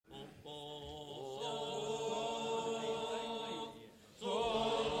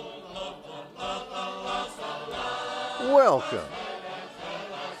Welcome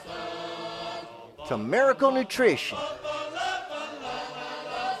to Miracle Nutrition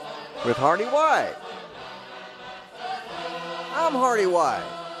with Hardy White. I'm Hardy White.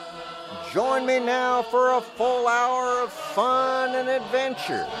 Join me now for a full hour of fun and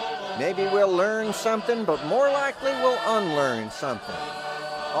adventure. Maybe we'll learn something, but more likely we'll unlearn something.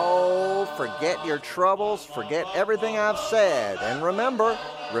 Oh, forget your troubles, forget everything I've said, and remember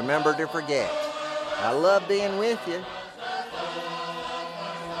to forget. I love being with you.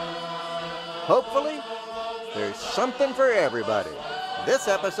 Hopefully, there's something for everybody. This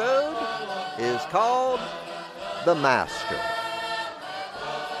episode is called The Master.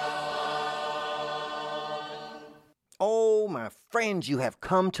 Oh, my friends, you have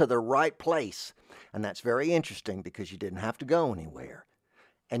come to the right place. And that's very interesting because you didn't have to go anywhere.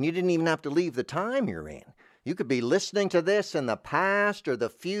 And you didn't even have to leave the time you're in. You could be listening to this in the past or the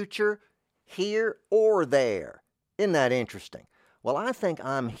future, here or there. Isn't that interesting? Well, I think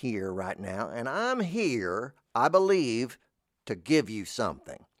I'm here right now, and I'm here, I believe, to give you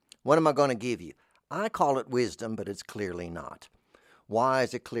something. What am I going to give you? I call it wisdom, but it's clearly not. Why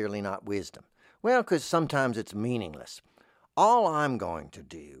is it clearly not wisdom? Well, because sometimes it's meaningless. All I'm going to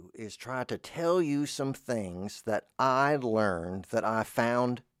do is try to tell you some things that I learned that I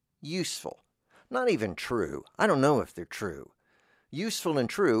found useful. Not even true. I don't know if they're true. Useful and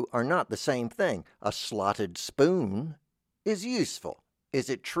true are not the same thing. A slotted spoon is useful. Is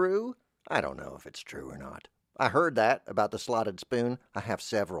it true? I don't know if it's true or not. I heard that about the slotted spoon. I have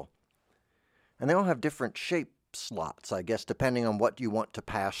several. And they all have different shape slots, I guess, depending on what you want to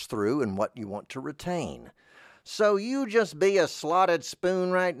pass through and what you want to retain. So you just be a slotted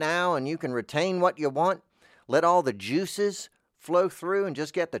spoon right now and you can retain what you want. Let all the juices flow through and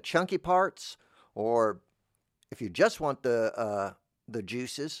just get the chunky parts. Or if you just want the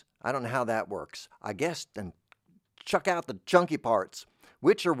juices, I don't know how that works. I guess then chuck out the chunky parts.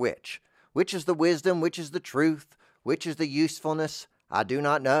 Which are which? Which is the wisdom? Which is the truth? Which is the usefulness? I do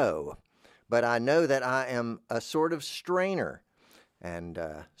not know. But I know that I am a sort of strainer. And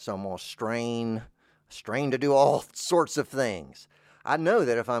so I'm going to strain to do all sorts of things. I know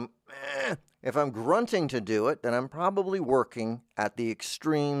that if I'm grunting to do it, then I'm probably working at the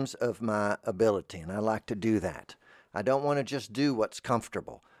extremes of my ability. And I like to do that. I don't want to just do what's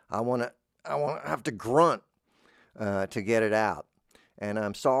comfortable. I want to have to grunt to get it out. And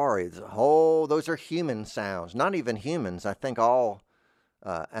I'm sorry. Those are human sounds. Not even humans. I think all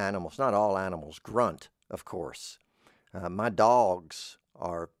animals, not all animals, grunt, of course. My dogs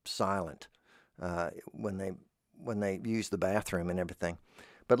are silent when they use the bathroom and everything.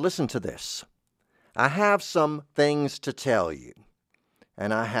 But listen to this. I have some things to tell you,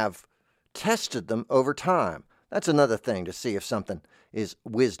 and I have tested them over time. That's another thing to see if something is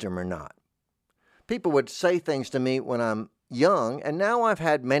wisdom or not. People would say things to me when I'm young, and now I've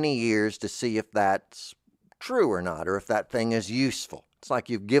had many years to see if that's true or not, or if that thing is useful. It's like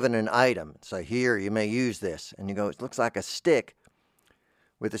you've given an item. Say, here, you may use this. And you go, it looks like a stick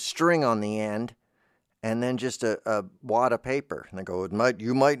with a string on the end, and then just a wad of paper. And they go,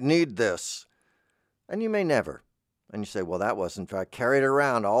 you might need this. And you may never. And you say, well, that wasn't, I carried it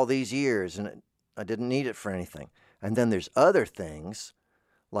around all these years, and I didn't need it for anything. And then there's other things,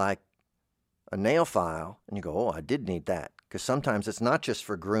 like a nail file, and you go, oh, I did need that. Because sometimes it's not just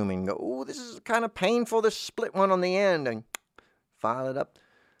for grooming. You go, oh, this is kind of painful, this split one on the end, and file it up.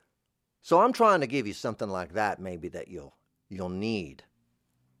 So I'm trying to give you something like that maybe that you'll need.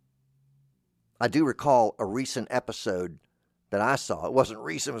 I do recall a recent episode that I saw. It wasn't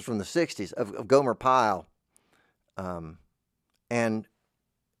recent, it was from the 60s, of Gomer Pyle. And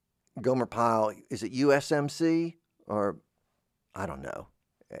Gomer Pyle, is it USMC or, I don't know,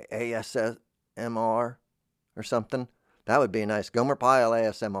 ASMR or something? That would be nice. Gomer Pyle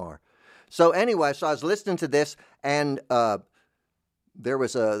ASMR. So anyway, so I was listening to this, and there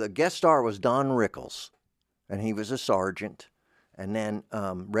was the guest star was Don Rickles, and he was a sergeant, and then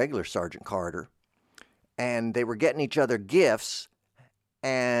regular Sergeant Carter, and they were getting each other gifts,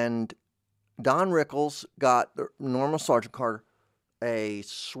 and Don Rickles got the normal Sergeant Carter a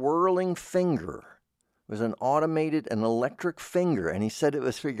swirling finger. It was an electric finger, and he said it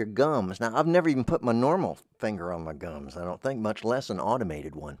was for your gums. Now, I've never even put my normal finger on my gums, I don't think, much less an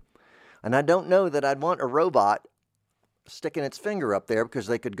automated one. And I don't know that I'd want a robot sticking its finger up there because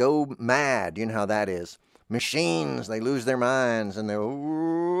they could go mad. You know how that is. Machines, they lose their minds, and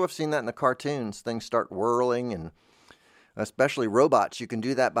I've seen that in the cartoons. Things start whirling, and especially robots, you can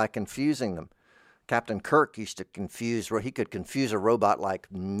do that by confusing them. Captain Kirk used to he could confuse a robot like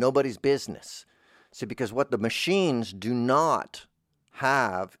nobody's business. See, because what the machines do not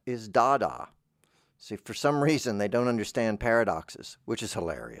have is dada. See, for some reason, they don't understand paradoxes, which is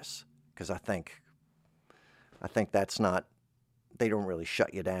hilarious, because I think that's not, they don't really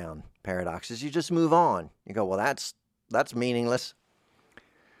shut you down. Paradoxes, you just move on. You go, well, that's meaningless.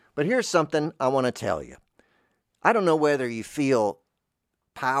 But here's something I want to tell you. I don't know whether you feel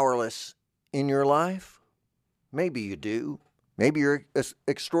powerless in your life. Maybe you do. Maybe you're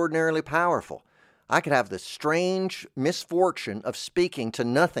extraordinarily powerful. I could have the strange misfortune of speaking to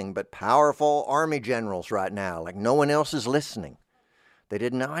nothing but powerful army generals right now, like no one else is listening. They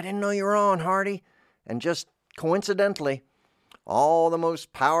didn't know, I didn't know you were on, Hardy. And just coincidentally, all the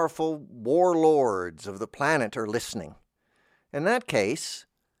most powerful warlords of the planet are listening. In that case,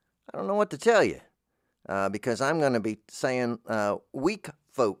 I don't know what to tell you, because I'm going to be saying weak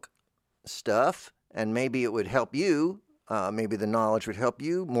folk stuff, and maybe it would help you, maybe the knowledge would help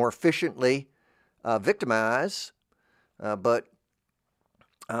you more efficiently victimize, but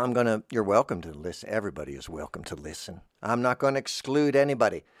you're welcome to listen. Everybody is welcome to listen. I'm not going to exclude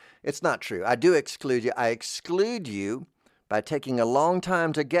anybody. It's not true. I do exclude you. I exclude you by taking a long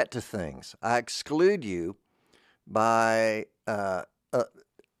time to get to things. I exclude you by not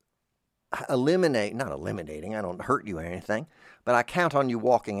eliminating, I don't hurt you or anything, but I count on you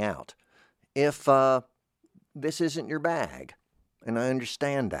walking out if this isn't your bag, and I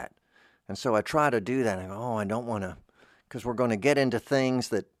understand that. And so I try to do that. I go, I don't want to, because we're going to get into things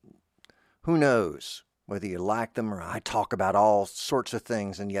that, who knows whether you like them, or I talk about all sorts of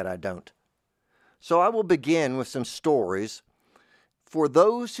things, and yet I don't. So I will begin with some stories for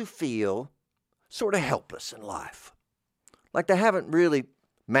those who feel sort of helpless in life, like they haven't really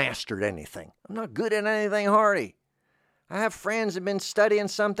mastered anything. I'm not good at anything, Hardy. I have friends who've been studying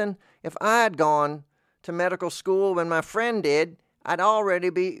something. If I had gone to medical school when my friend did, I'd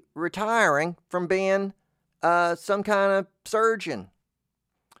already be retiring from being some kind of surgeon.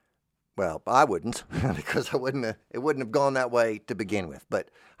 Well, I wouldn't, because it wouldn't have gone that way to begin with. But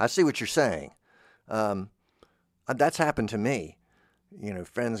I see what you're saying. That's happened to me. You know,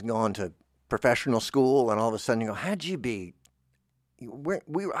 friends gone to professional school, and all of a sudden you go, how'd you be?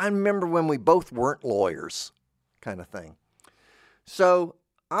 I remember when we both weren't lawyers, kind of thing. So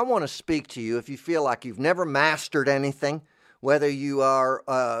I want to speak to you if you feel like you've never mastered anything, whether you are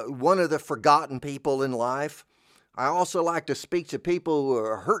one of the forgotten people in life. I also like to speak to people who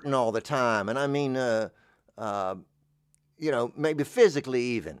are hurting all the time, and I mean, maybe physically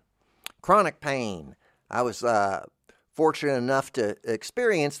even. Chronic pain. I was fortunate enough to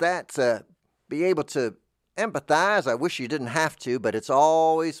experience that, to be able to empathize. I wish you didn't have to, but it's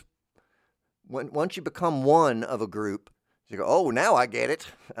always, once you become one of a group, you go, oh, now I get it.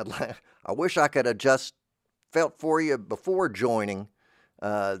 I wish I could have just felt for you before joining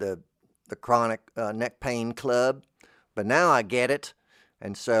the chronic neck pain club, but now I get it,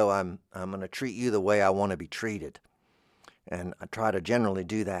 and so I'm going to treat you the way I want to be treated, and I try to generally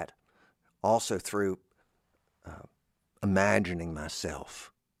do that also through imagining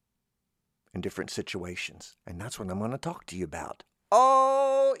myself in different situations, and that's what I'm going to talk to you about.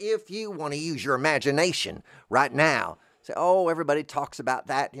 Oh, if you want to use your imagination right now, say, oh, everybody talks about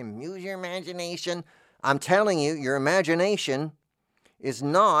that, and use your imagination. I'm telling you, your imagination is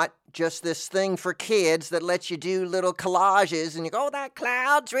not just this thing for kids that lets you do little collages and you go, oh, that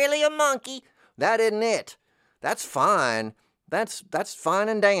cloud's really a monkey. That isn't it. That's fine. That's fine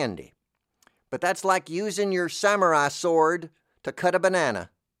and dandy. But that's like using your samurai sword to cut a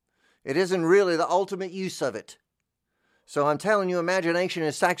banana. It isn't really the ultimate use of it. So I'm telling you, imagination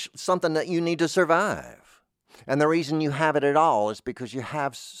is something that you need to survive. And the reason you have it at all is because you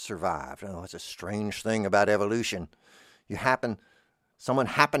have survived. Oh, it's a strange thing about evolution. Someone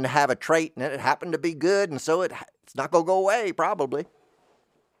happened to have a trait, and it happened to be good, and so it's not going to go away, probably.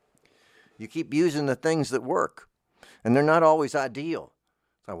 You keep using the things that work, and they're not always ideal.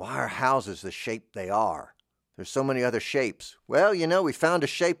 So why are houses the shape they are? There's so many other shapes. Well, we found a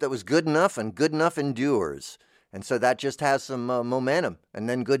shape that was good enough, and good enough endures. And so that just has some momentum, and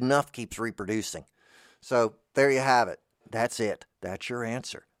then good enough keeps reproducing. So there you have it. That's it. That's your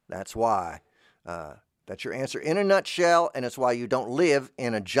answer. That's why. That's your answer in a nutshell, and it's why you don't live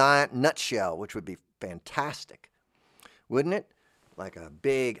in a giant nutshell, which would be fantastic, wouldn't it? Like a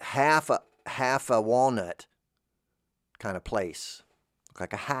big half a walnut kind of place,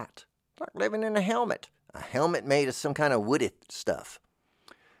 like a hat, like living in a helmet made of some kind of woody stuff,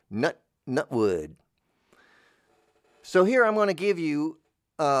 nutwood. So here I'm going to give you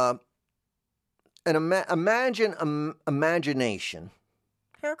imagination.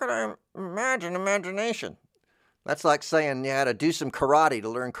 How could I imagine imagination? That's like saying you had to do some karate to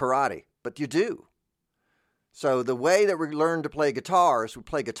learn karate, but you do. So the way that we learn to play guitar is we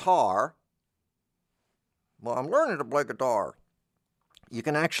play guitar, Well, I'm learning to play guitar. You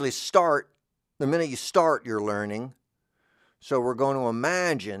can actually start, the minute you start, you're learning. So we're going to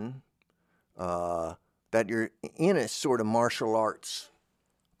imagine that you're in a sort of martial arts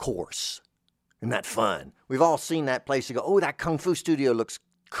course. Isn't that fun? We've all seen that place. You go, oh, that Kung Fu studio looks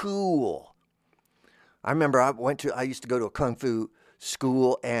cool. I remember I used to go to a Kung Fu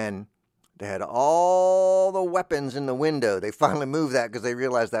school, and they had all the weapons in the window. They finally moved that because they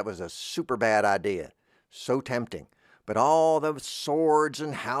realized that was a super bad idea. So tempting. But all the swords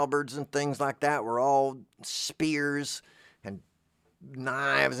and halberds and things like that were all spears and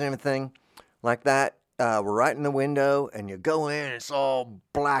knives and everything like that. Were right in the window, and you go in, it's all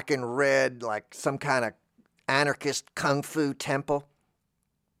black and red, like some kind of anarchist Kung Fu temple.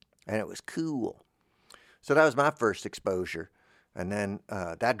 And it was cool. So that was my first exposure. And then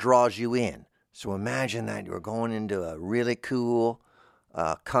that draws you in. So imagine that you're going into a really cool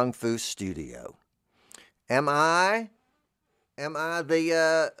Kung Fu studio. Am I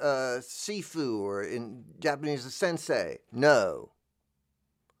the Sifu, or in Japanese, the sensei? No,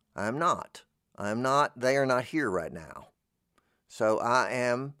 I'm not. I'm not. They are not here right now. So I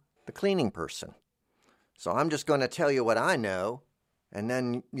am the cleaning person. So I'm just going to tell you what I know, and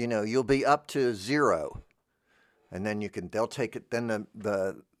then, you'll be up to 0. And then they'll take it, then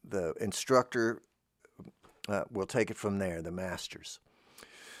the instructor will take it from there, the masters.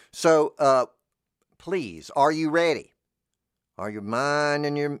 So please, are you ready? Are your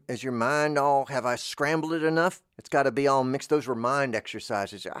mind is your mind all, have I scrambled it enough? It's got to be all mixed. Those were mind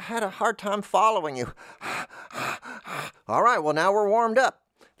exercises. I had a hard time following you. All right, well, now we're warmed up.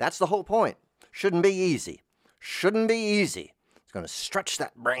 That's the whole point. Shouldn't be easy. Shouldn't be easy. It's going to stretch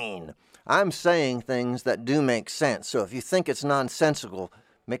that brain. I'm saying things that do make sense. So if you think it's nonsensical,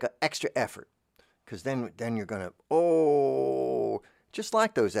 make an extra effort. Because then you're going to, just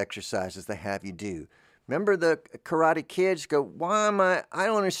like those exercises they have you do. Remember the Karate Kids go, I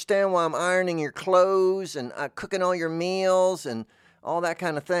don't understand why I'm ironing your clothes and cooking all your meals and all that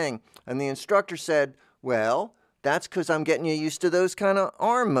kind of thing. And the instructor said, well, that's because I'm getting you used to those kind of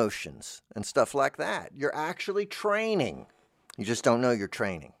arm motions and stuff like that. You're actually training. You just don't know you're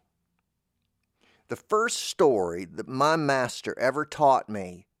training. The first story that my master ever taught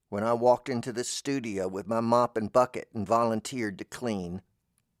me when I walked into this studio with my mop and bucket and volunteered to clean,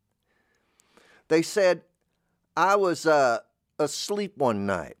 they said I was asleep one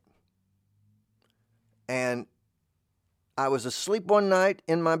night. And I was asleep one night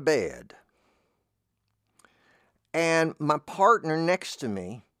in my bed. And my partner next to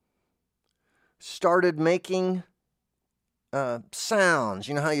me started making sounds.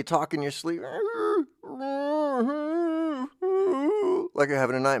 You know how you talk in your sleep? Like you're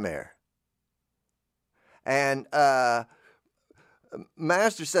having a nightmare. And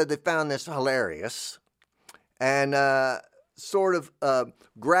Master said they found this hilarious and sort of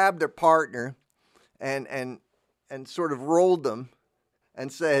grabbed their partner and sort of rolled them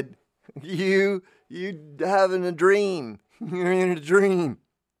and said, you having a dream. You're in a dream.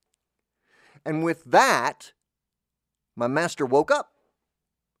 And with that, my master woke up.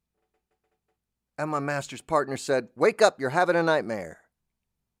 And my master's partner said, wake up, you're having a nightmare.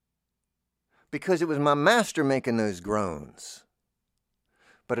 Because it was my master making those groans.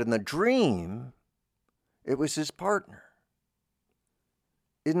 But in the dream, it was his partner.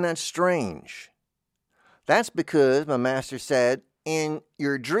 Isn't that strange? That's because my master said, in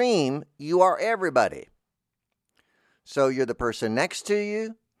your dream, you are everybody. So you're the person next to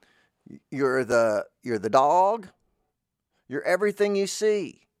you. You're the dog. You're everything you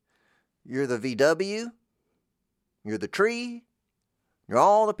see. You're the VW. You're the tree. You're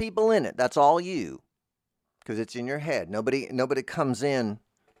all the people in it. That's all you. Because it's in your head. Nobody comes in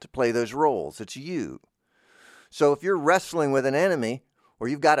to play those roles. It's you. So if you're wrestling with an enemy, or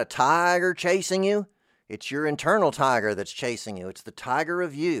you've got a tiger chasing you, it's your internal tiger that's chasing you. It's the tiger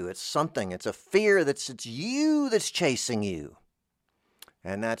of you. It's something. It's a fear it's you that's chasing you.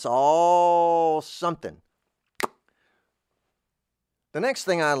 And that's all something. The next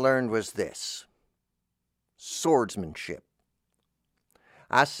thing I learned was this. Swordsmanship.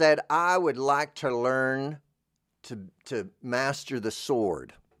 I said I would like to learn to master the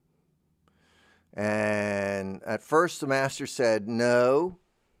sword. And at first the master said no.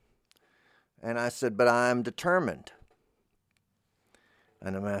 And I said, but I'm determined.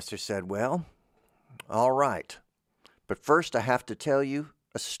 And the master said, well, all right. But first I have to tell you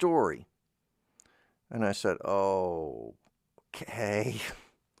a story. And I said, oh, okay.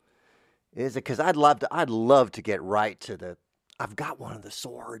 Is it? Because I'd love to get right to I've got one of the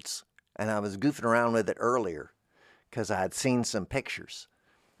swords. And I was goofing around with it earlier because I had seen some pictures.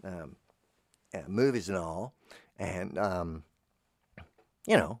 movies and all. And, I'm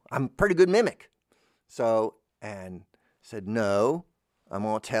a pretty good mimic. So, and said, no, I'm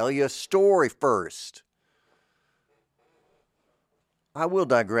going to tell you a story first. I will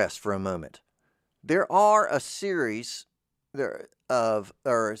digress for a moment. There are a series or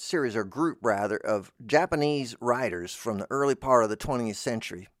group rather, of Japanese writers from the early part of the 20th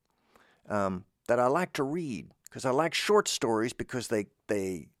century that I like to read because I like short stories because they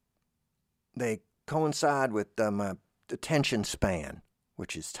coincide with my attention span,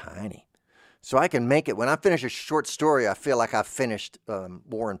 which is tiny. So I can make it, when I finish a short story, I feel like I've finished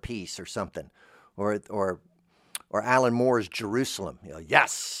War and Peace or something, or Alan Moore's Jerusalem.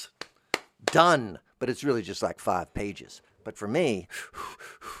 Yes, done. But it's really just like 5 pages. But for me,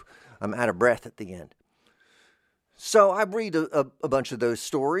 I'm out of breath at the end. So I read a bunch of those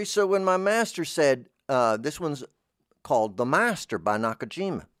stories. So when my master said, this one's called The Master by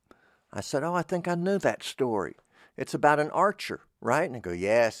Nakajima, I said, I think I know that story. It's about an archer, right? And I go,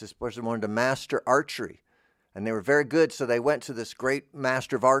 yes, this person wanted to master archery. And they were very good, so they went to this great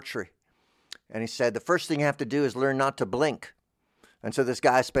master of archery. And he said, the first thing you have to do is learn not to blink. And so this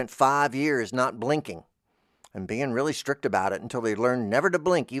guy spent 5 years not blinking and being really strict about it until he learned never to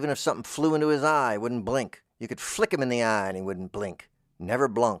blink. Even if something flew into his eye, he wouldn't blink. You could flick him in the eye and he wouldn't blink. Never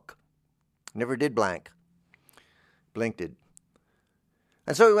blunk. Never did blank. Blinked.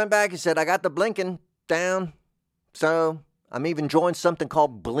 And so he went back, he said, I got the blinking down. So I'm even joined something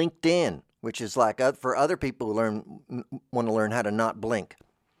called Blinked-In, which is like for other people who want to learn how to not blink.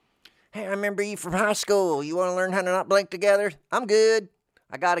 Hey, I remember you from high school. You want to learn how to not blink together? I'm good.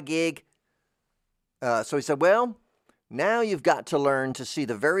 I got a gig. So he said, well, now you've got to learn to see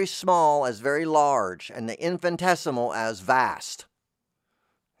the very small as very large and the infinitesimal as vast.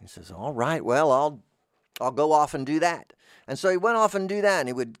 He says, all right, well, I'll go off and do that. And so he went off and do that, and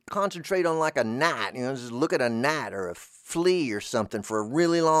he would concentrate on like a gnat, just look at a gnat or a flea or something for a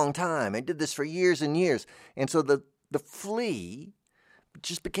really long time. He did this for years and years. And so the flea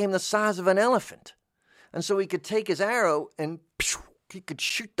just became the size of an elephant. And so he could take his arrow and he could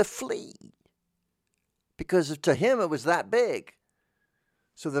shoot the flea. Because to him it was that big.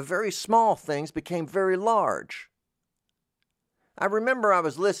 So the very small things became very large. I remember I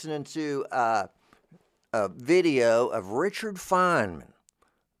was listening to a video of Richard Feynman,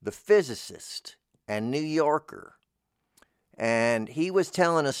 the physicist and New Yorker. And he was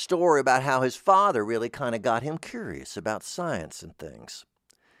telling a story about how his father really kind of got him curious about science and things.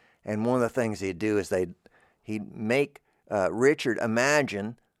 And one of the things he'd do is he'd make Richard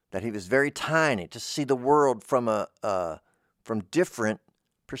imagine that he was very tiny, to see the world from different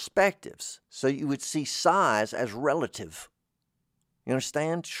perspectives. So you would see size as relative. You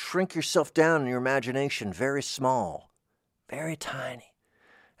understand? Shrink yourself down in your imagination, very small, very tiny.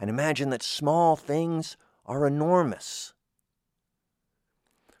 And imagine that small things are enormous.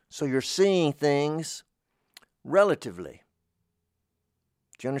 So you're seeing things relatively.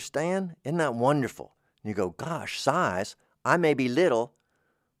 Do you understand? Isn't that wonderful? And you go, gosh, size, I may be little,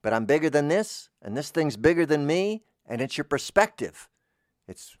 but I'm bigger than this, and this thing's bigger than me, and it's your perspective.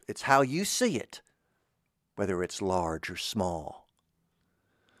 It's how you see it, whether it's large or small.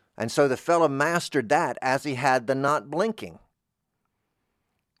 And so the fellow mastered that as he had the not blinking.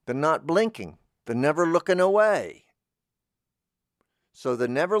 The not blinking, the never looking away. So the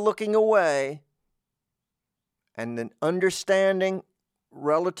never looking away and the understanding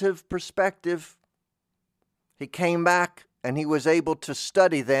relative perspective, he came back and he was able to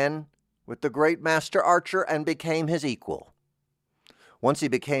study then with the great master archer and became his equal. Once he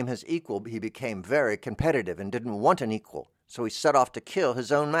became his equal, he became very competitive and didn't want an equal. So he set off to kill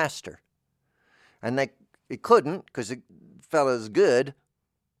his own master. And he couldn't because the fellow's good,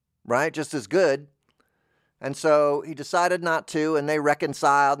 right? Just as good. And so he decided not to, and they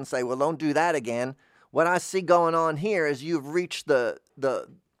reconciled and say, well, don't do that again. What I see going on here is you've reached the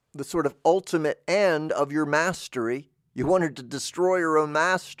sort of ultimate end of your mastery. You wanted to destroy your own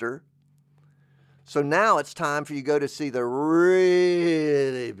master. So now it's time for you to go to see the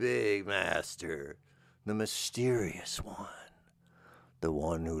really big master, the mysterious one, the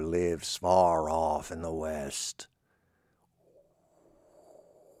one who lives far off in the west.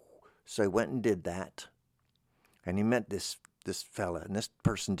 So he went and did that. And he met this fella, and this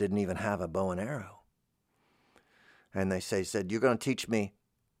person didn't even have a bow and arrow. And they said, you're going to teach me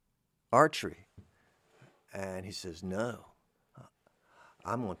archery. And he says, no,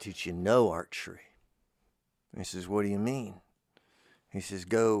 I'm going to teach you no archery. And he says, what do you mean? He says,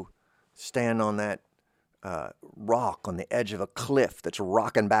 go stand on that rock on the edge of a cliff that's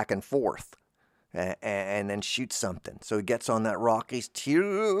rocking back and forth. and then shoots something. So he gets on that rock. He can't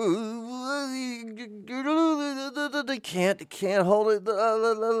hold it,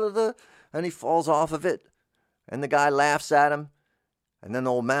 and he falls off of it. And the guy laughs at him. And then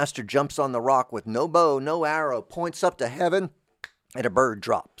the old master jumps on the rock with no bow, no arrow, points up to heaven, and a bird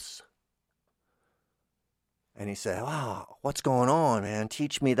drops. And he said, "Wow, what's going on, man?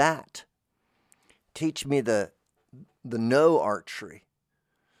 Teach me that. Teach me the no archery."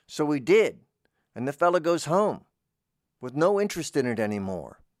 So we did. And the fella goes home with no interest in it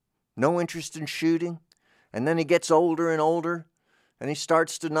anymore. No interest in shooting. And then he gets older and older, and he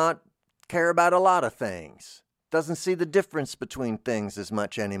starts to not care about a lot of things. Doesn't see the difference between things as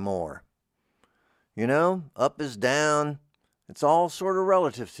much anymore. You know, up is down. It's all sort of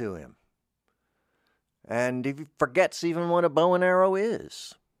relative to him. And he forgets even what a bow and arrow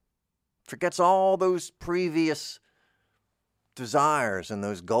is. Forgets all those previous desires and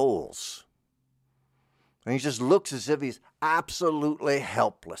those goals. And he just looks as if he's absolutely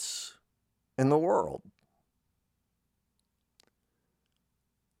helpless in the world.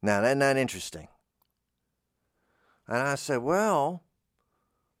 Now, isn't that interesting? And I said, well,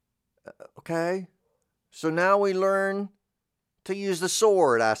 okay, so now we learn to use the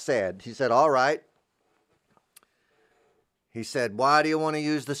sword, I said. He said, all right. He said, why do you want to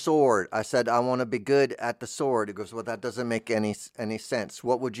use the sword? I said, I want to be good at the sword. He goes, well, that doesn't make any sense.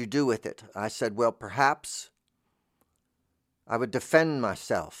 What would you do with it? I said, well, perhaps I would defend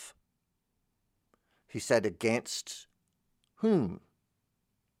myself. He said, against whom?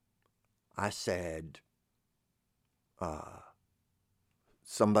 I said,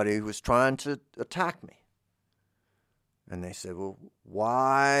 somebody who was trying to attack me. And they said, well,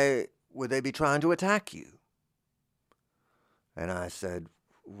 why would they be trying to attack you? And I said,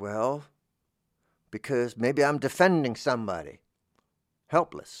 well, because maybe I'm defending somebody.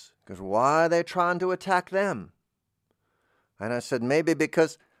 Helpless. Because why are they trying to attack them? And I said, maybe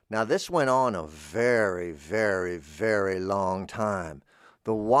because... Now, this went on a very, very, very long time.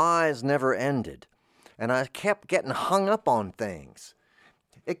 The whys never ended. And I kept getting hung up on things.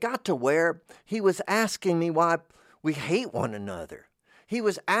 It got to where he was asking me why we hate one another. He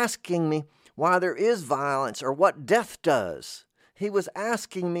was asking me why there is violence or what death does. He was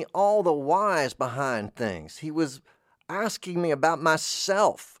asking me all the whys behind things. He was asking me about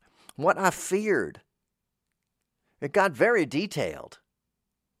myself, what I feared. It got very detailed.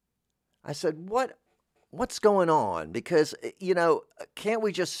 I said, what's going on? Because, can't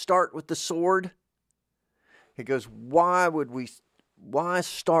we just start with the sword? He goes, why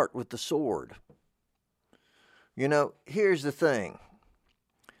start with the sword? Here's the thing.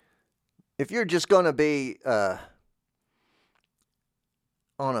 If you're just going to be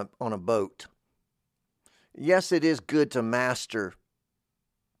on a boat, yes, it is good to master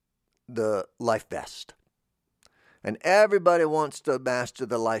the life vest. And everybody wants to master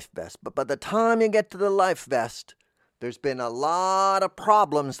the life vest. But by the time you get to the life vest, there's been a lot of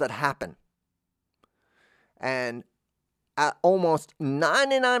problems that happen. And almost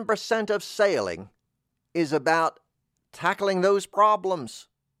 99% of sailing is about tackling those problems.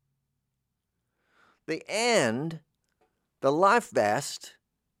 The end, the life vest,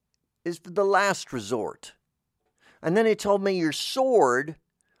 is the last resort. And then he told me your sword,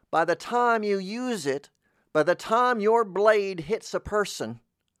 by the time you use it, by the time your blade hits a person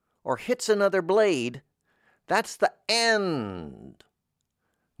or hits another blade, that's the end,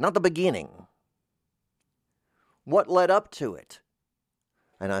 not the beginning. What led up to it?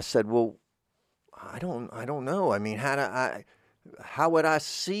 And I said, well, I don't know. I mean, how would I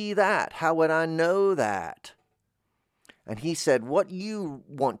see that? How would I know that? And he said, what you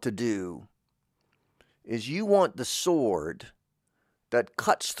want to do is you want the sword that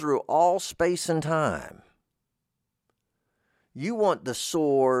cuts through all space and time. You want the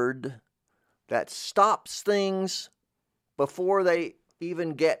sword that stops things before they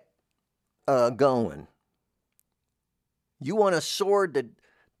even get going. You want a sword that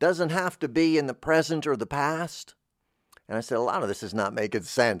doesn't have to be in the present or the past? And I said, a lot of this is not making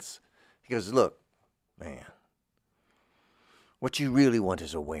sense. He goes, look, man, what you really want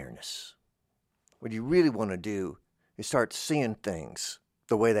is awareness. What you really want to do is start seeing things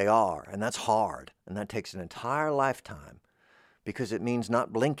the way they are. And that's hard. And that takes an entire lifetime. Because it means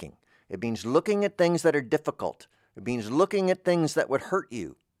not blinking. It means looking at things that are difficult. It means looking at things that would hurt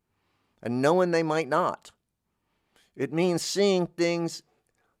you and knowing they might not. It means seeing things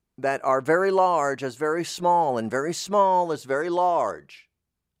that are very large as very small and very small as very large.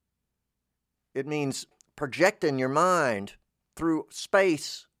 It means projecting your mind through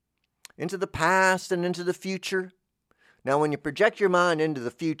space into the past and into the future Now, when you project your mind into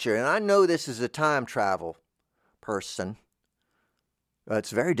the future, and I know this is a time travel person,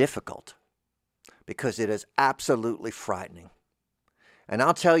 it's very difficult because it is absolutely frightening. And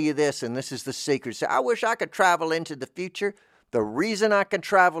I'll tell you this, and this is the secret. Say, I wish I could travel into the future. The reason I can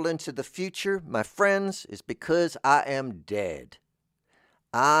travel into the future, my friends, is because I am dead.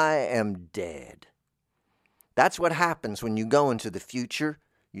 I am dead. That's what happens when you go into the future.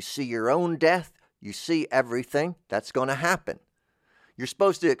 You see your own death. You see everything. That's going to happen. You're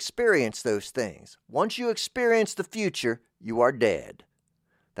supposed to experience those things. Once you experience the future, you are dead.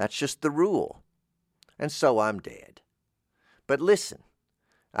 That's just the rule. And so I'm dead. But listen,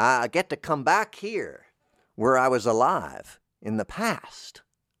 I get to come back here where I was alive in the past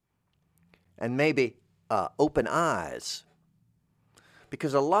and maybe open eyes,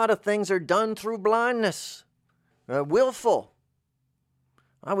 because a lot of things are done through blindness, willful.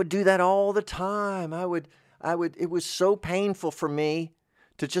 I would do that all the time. It was so painful for me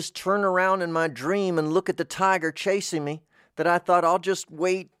to just turn around in my dream and look at the tiger chasing me that I thought, I'll just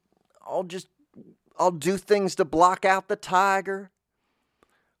wait. I'll do things to block out the tiger.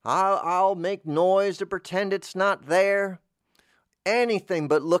 I'll make noise to pretend it's not there. Anything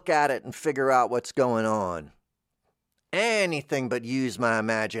but look at it and figure out what's going on. Anything but use my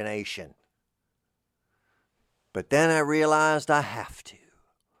imagination. But then I realized I have to.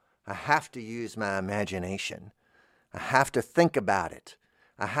 I have to use my imagination. I have to think about it.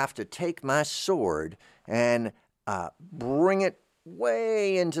 I have to take my sword and bring it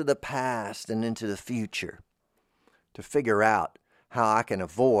way into the past and into the future to figure out how I can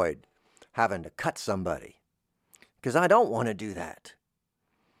avoid having to cut somebody. Because I don't want to do that.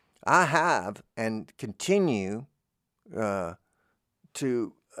 I have and continue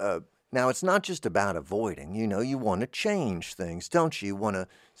now it's not just about avoiding. You want to change things, don't you?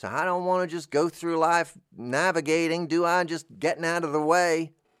 So I don't want to just go through life navigating. Do I? Just getting out of the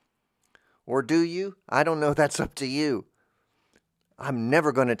way? Or do you? I don't know. That's up to you. I'm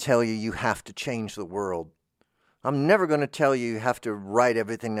never going to tell you you have to change the world. I'm never going to tell you you have to right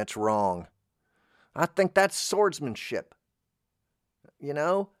everything that's wrong. I think that's swordsmanship.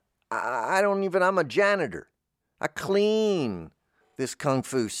 I'm a janitor. I clean this Kung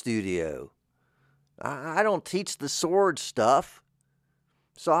Fu studio. I don't teach the sword stuff.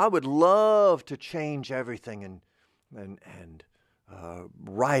 So I would love to change everything and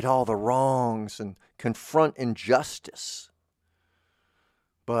right all the wrongs and confront injustice.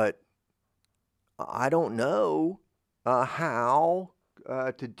 But I don't know how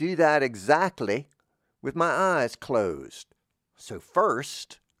to do that exactly with my eyes closed. So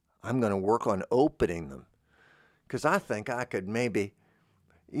first, I'm going to work on opening them. Because I think I could maybe,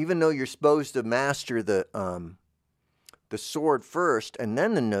 even though you're supposed to master the sword first and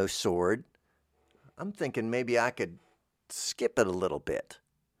then the no sword, I'm thinking maybe I could skip it a little bit.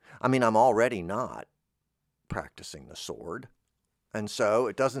 I mean, I'm already not practicing the sword. And so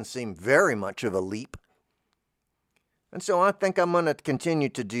it doesn't seem very much of a leap. And so I think I'm going to continue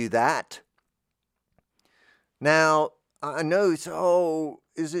to do that. Now, I know,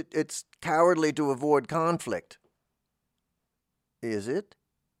 it's cowardly to avoid conflict. Is it?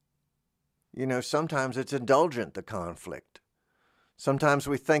 Sometimes it's indulgent, the conflict. Sometimes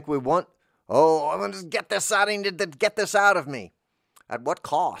we think we want, I'm going to just get this out. I need to get this out of me. At what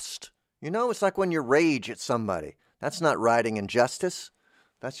cost? It's like when you rage at somebody. That's not righting injustice.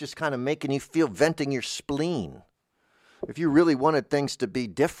 That's just kind of making you feel, venting your spleen. If you really wanted things to be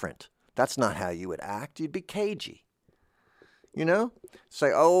different, that's not how you would act. You'd be cagey. Say,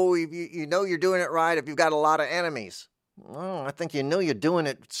 you're doing it right if you've got a lot of enemies. Well, I think you're doing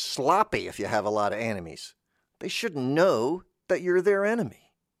it sloppy if you have a lot of enemies. They shouldn't know that you're their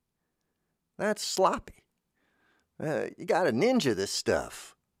enemy. That's sloppy. You got to ninja this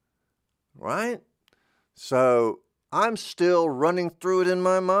stuff, right? So I'm still running through it in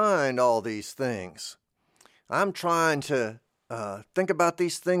my mind, all these things. I'm trying to think about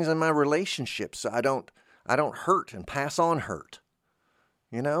these things in my relationships so I don't hurt and pass on hurt.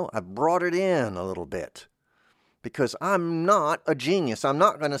 I brought it in a little bit because I'm not a genius. I'm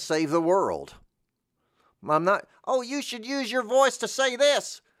not going to save the world. I'm not, you should use your voice to say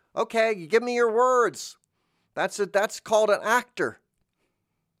this. Okay, you give me your words. That's called an actor.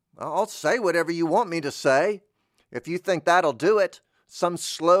 I'll say whatever you want me to say. If you think that'll do it, some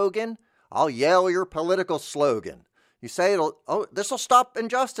slogan, I'll yell your political slogan. You say this'll stop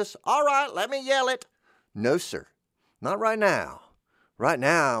injustice. All right, let me yell it. No, sir. Not right now. Right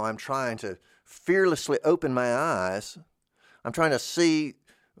now, I'm trying to fearlessly open my eyes. I'm trying to see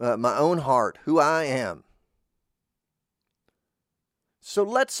my own heart, who I am. So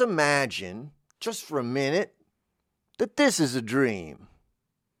let's imagine, just for a minute, that this is a dream,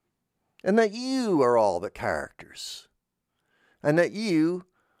 and that you are all the characters, and that you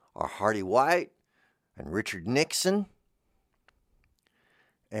are Hardy White and Richard Nixon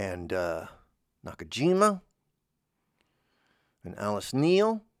and Nakajima and Alice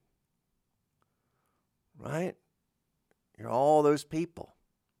Neal, right? You're all those people.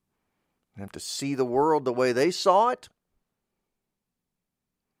 You have to see the world the way they saw it.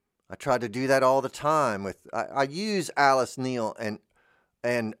 I try to do that all the time. I use Alice Neal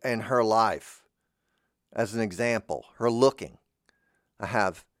and her life as an example, her looking. I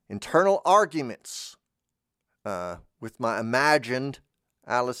have internal arguments with my imagined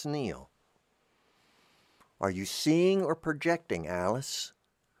Alice Neal. Are you seeing or projecting, Alice?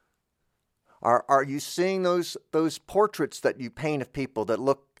 Are you seeing those portraits that you paint of people that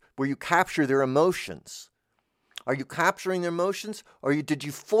look where you capture their emotions? Are you capturing their emotions, or did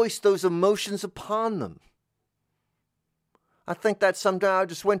you foist those emotions upon them? I think that sometime I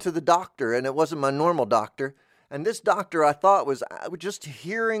just went to the doctor, and it wasn't my normal doctor. And this doctor, I thought, was just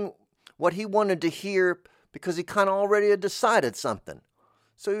hearing what he wanted to hear because he kind of already had decided something.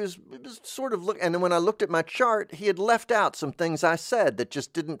 So he was sort of looking, and then when I looked at my chart, he had left out some things I said that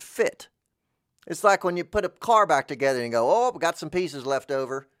just didn't fit. It's like when you put a car back together and you go, oh, we got some pieces left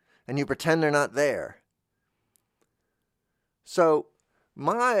over, and you pretend they're not there. So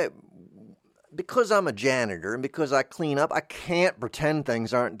because I'm a janitor and because I clean up, I can't pretend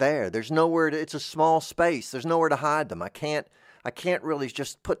things aren't there. There's nowhere it's a small space. There's nowhere to hide them. I can't really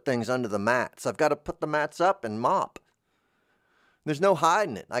just put things under the mats. I've got to put the mats up and mop. There's no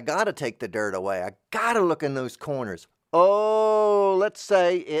hiding it. I got to take the dirt away. I got to look in those corners. Oh, let's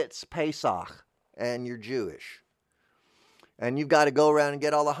say it's Pesach and you're Jewish. And you've got to go around and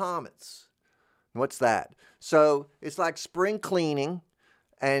get all the chametz. What's that? So it's like spring cleaning,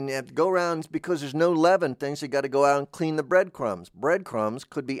 and you have to go around because there's no leaven things. You got to go out and clean the breadcrumbs. Breadcrumbs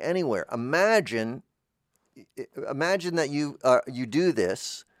could be anywhere. Imagine that you do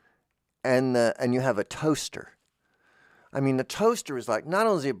this, and you have a toaster. I mean, the toaster is like not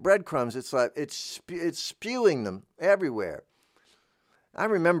only is it breadcrumbs, it's like it's spewing them everywhere. I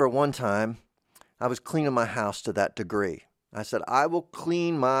remember one time I was cleaning my house to that degree. I said, I will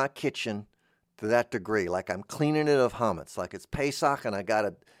clean my kitchen to that degree, like I'm cleaning it of chametz, like it's Pesach, and I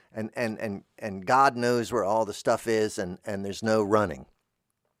gotta, and God knows where all the stuff is, and there's no running.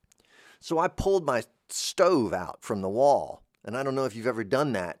 So I pulled my stove out from the wall, and I don't know if you've ever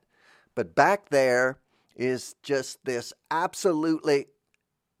done that, but back there is just this absolutely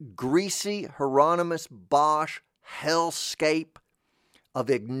greasy Hieronymus Bosch hellscape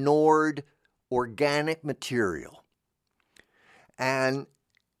of ignored organic material. And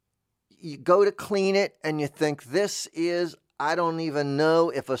you go to clean it and you think I don't even know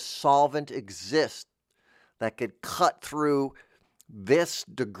if a solvent exists that could cut through this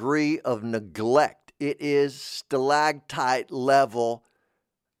degree of neglect. It is stalactite level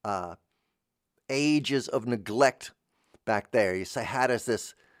ages of neglect back there. You say, how does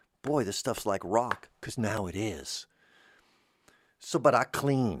this, boy, this stuff's like rock, because now it is. So, but I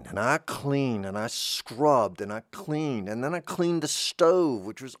cleaned, and I scrubbed, and I cleaned, and then I cleaned the stove,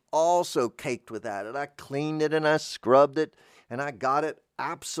 which was also caked with that, and I cleaned it, and I scrubbed it, and I got it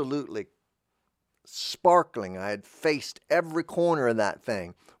absolutely sparkling. I had faced every corner of that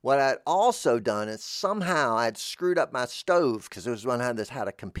thing. What I'd also done is somehow I had screwed up my stove, because it was one had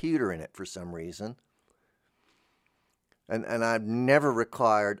a computer in it for some reason. And I've never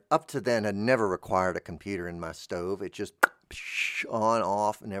required, up to then, had never required a computer in my stove. It just on,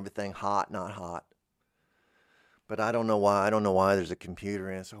 off, and everything, hot, not hot. But I don't know why. I don't know why there's a computer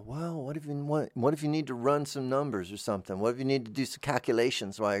in it. So, well, what if you need to run some numbers or something? What if you need to do some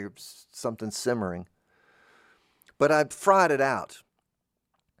calculations while you're something simmering? But I fried it out.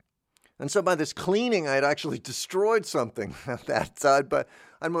 And so by this cleaning, I had actually destroyed something on that side, but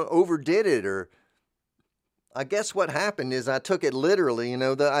I overdid it, or I guess what happened is I took it literally.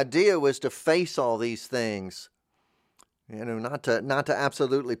 The idea was to face all these things, not to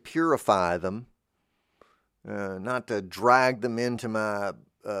absolutely purify them, not to drag them into my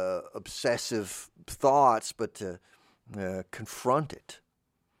obsessive thoughts, but to confront it,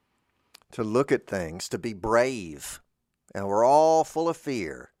 to look at things, to be brave. And we're all full of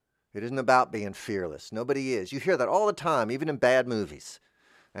fear. It isn't about being fearless. Nobody is. You hear that all the time, even in bad movies.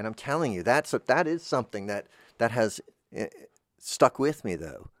 And I'm telling you, that is something that has stuck with me,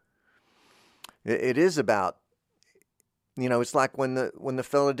 though. It is about, it's like when the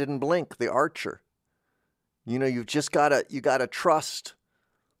fella didn't blink, the archer. You've just gotta trust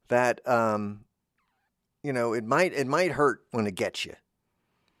that, it might hurt when it gets you,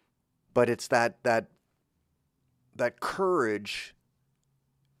 but it's that that courage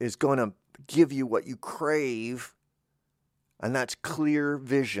is going to give you what you crave, and that's clear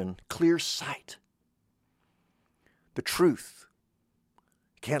vision, clear sight. The truth.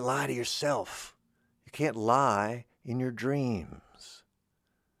 You can't lie to yourself. You can't lie in your dreams.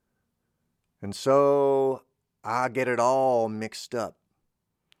 And so I get it all mixed up.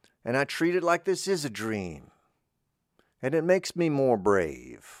 And I treat it like this is a dream. And it makes me more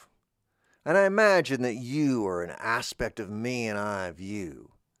brave. And I imagine that you are an aspect of me and I of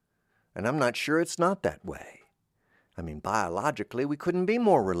you. And I'm not sure it's not that way. I mean, biologically, we couldn't be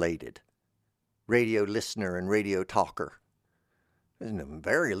more related. Radio listener and radio talker. There's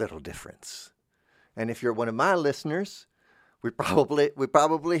very little difference. And if you're one of my listeners, we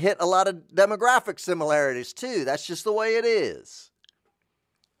probably hit a lot of demographic similarities too. That's just the way it is.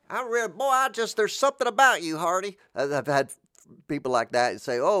 There's something about you, Hardy. I've had people like that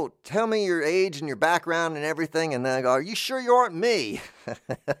say, oh, tell me your age and your background and everything. And then I go, are you sure you aren't me?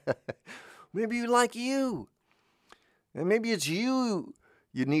 Maybe you like you. And maybe it's you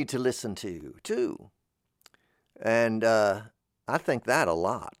need to listen to, too. And I think that a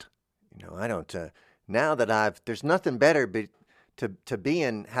lot. I don't, now that there's nothing better but to be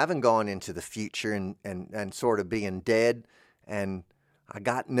in, having gone into the future and sort of being dead, and I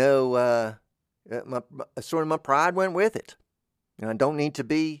got no, my pride went with it. I don't need to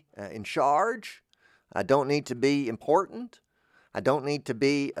be in charge. I don't need to be important. I don't need to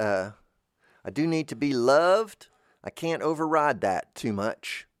be, I do need to be loved. I can't override that too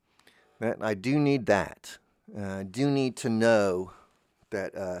much. I do need that. I do need to know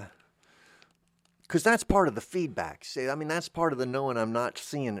that, because that's part of the feedback. See, I mean, that's part of the knowing I'm not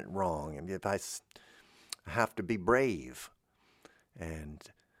seeing it wrong. And if I have to be brave and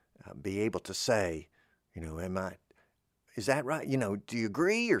be able to say, is that right? Do you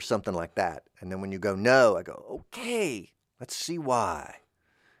agree or something like that? And then when you go, no, I go, okay, let's see why.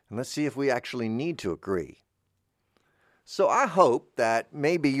 And let's see if we actually need to agree. So I hope that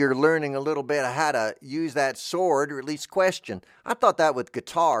maybe you're learning a little bit of how to use that sword, or at least question. I thought that with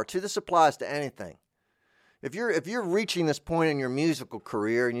guitar too. This applies to anything. If you're reaching this point in your musical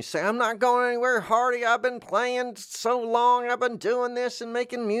career and you say, I'm not going anywhere, Hardy, I've been playing so long, I've been doing this and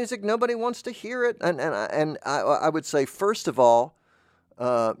making music, nobody wants to hear it. And I would say, first of all,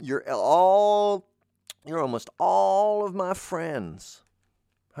 you're almost all of my friends.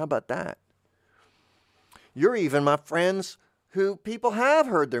 How about that? You're even my friends who people have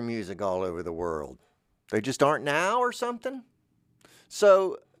heard their music all over the world. They just aren't now or something.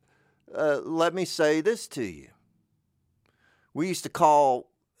 So let me say this to you. We used to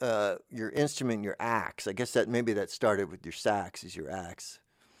call your instrument your axe. I guess that started with your sax is your axe.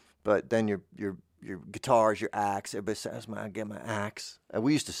 But then your guitar is your axe. Everybody says, I get my axe.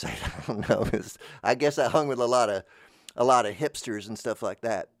 We used to say that. I don't know. I guess I hung with a lot of hipsters and stuff like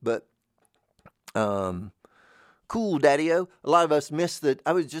that. But cool, Daddy-O. A lot of us miss that.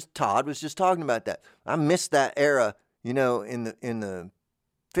 Todd was just talking about that. I missed that era, in the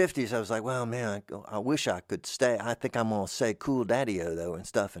 50s. I was like, well, man, I wish I could stay. I think I'm going to say cool Daddy-O, though, and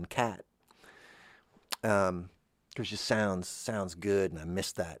stuff, and cat. Because it just sounds good, and I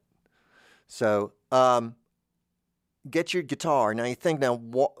miss that. So, get your guitar. Now, you think,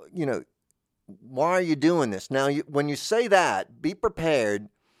 why are you doing this? Now, when you say that, be prepared.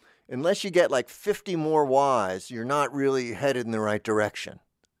 Unless you get like 50 more whys, you're not really headed in the right direction.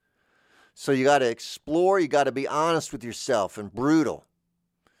 So you got to explore. You got to be honest with yourself and brutal.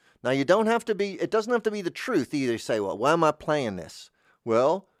 Now, it doesn't have to be the truth either. You say, well, why am I playing this?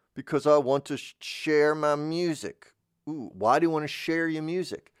 Well, because I want to share my music. Ooh, why do you want to share your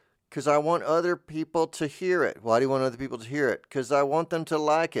music? Because I want other people to hear it. Why do you want other people to hear it? Because I want them to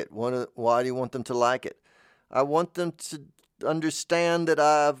like it. Why do you want them to like it? I want them to understand that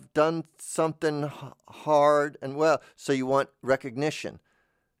I've done something hard and well. So you want recognition.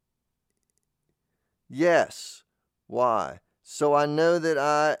 Yes. Why? So I know that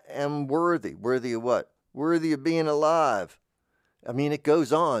I am worthy. Worthy of what? Worthy of being alive. I mean, it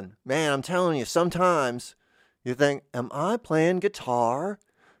goes on. Man, I'm telling you, sometimes you think, am I playing guitar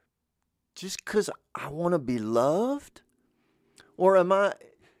just because I want to be loved? Or am I,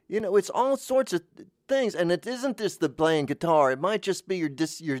 it's all sorts of things. And it isn't just the playing guitar. It might just be your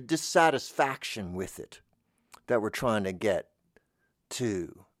dissatisfaction with it that we're trying to get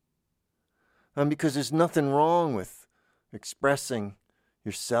to. Because there's nothing wrong with expressing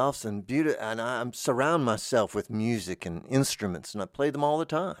yourselves and beauty. And I surround myself with music and instruments, and I play them all the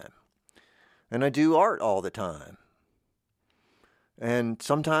time. And I do art all the time. And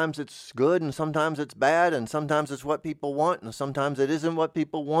sometimes it's good, and sometimes it's bad, and sometimes it's what people want, and sometimes it isn't what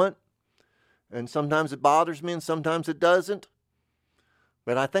people want. And sometimes it bothers me and sometimes it doesn't.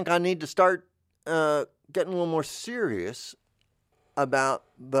 But I think I need to start getting a little more serious about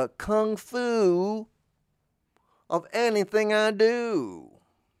the kung fu of anything I do.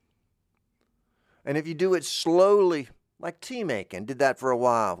 And if you do it slowly, like tea making, did that for a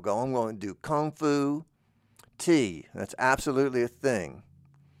while. I'm going to do kung fu tea. That's absolutely a thing.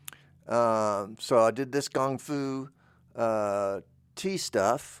 So I did this kung fu tea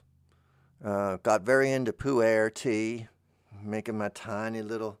stuff. Got very into pu'er tea, making my tiny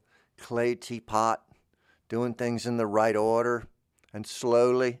little clay teapot, doing things in the right order and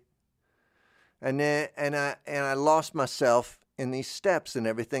slowly. And then I lost myself in these steps and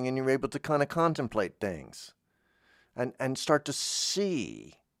everything, and you're able to kind of contemplate things and start to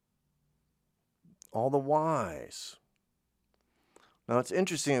see all the whys. Now it's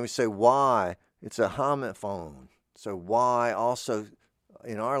interesting when we say why, it's a homophone. So why also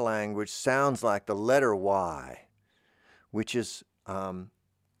in our language sounds like the letter Y, which is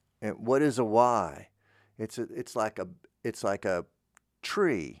what is a Y? It's like a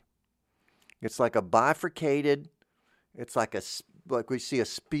tree. It's like a bifurcated. It's like we see a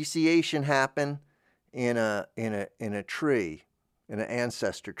speciation happen in a tree, in an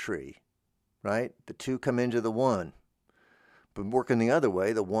ancestor tree, right? The two come into the one. But working the other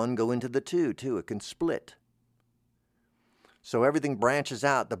way, the one go into the two too. It can split. So everything branches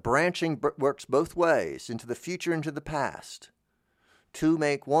out. The branching works both ways, into the future, into the past. Two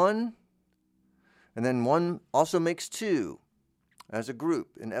make one, and then one also makes two as a group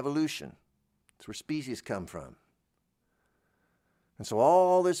in evolution. That's where species come from. And so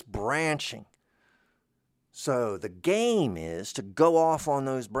all this branching. So the game is to go off on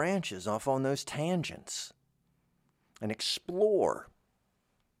those branches, off on those tangents, and explore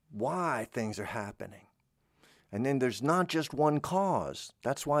why things are happening. And then there's not just one cause.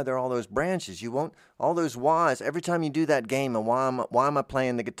 That's why there are all those branches. You won't, all those whys, every time you do that game, and why am I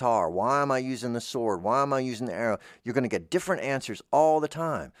playing the guitar? Why am I using the sword? Why am I using the arrow? You're going to get different answers all the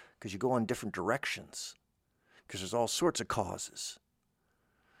time because you go in different directions. Because there's all sorts of causes.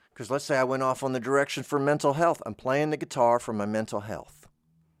 Because let's say I went off on the direction for mental health. I'm playing the guitar for my mental health.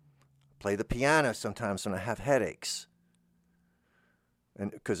 I play the piano sometimes when I have headaches.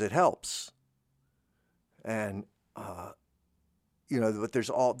 And because it helps. And, but there's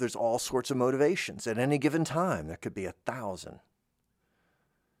all sorts of motivations at any given time. There could be 1,000.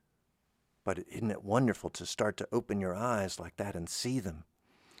 But isn't it wonderful to start to open your eyes like that and see them?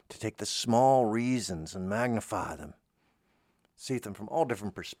 To take the small reasons and magnify them. See them from all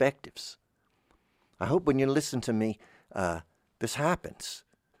different perspectives. I hope when you listen to me, this happens.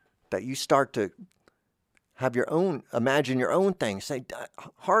 That you start to have your own, imagine your own things. Say,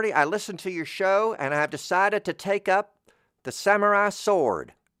 Hardy, I listened to your show and I've decided to take up the samurai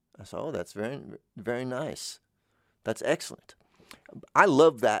sword. I said, oh, that's very, very nice. That's excellent. I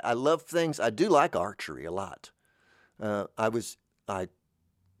love that. I love things. I do like archery a lot. As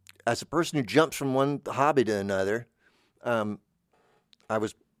a person who jumps from one hobby to another, I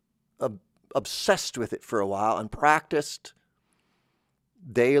was obsessed with it for a while and practiced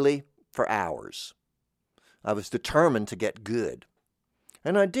daily for hours. I was determined to get good,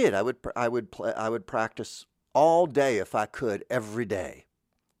 and I did. I would practice all day if I could, every day,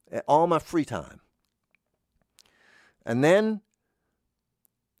 all my free time. And then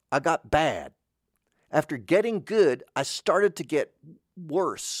I got bad. After getting good, I started to get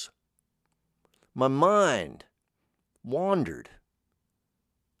worse. My mind wandered.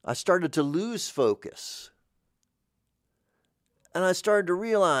 I started to lose focus. And I started to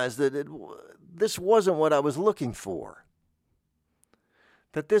realize that this wasn't what I was looking for.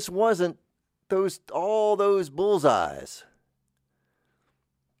 That this wasn't all those bullseyes.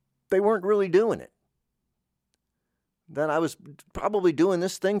 They weren't really doing it. That I was probably doing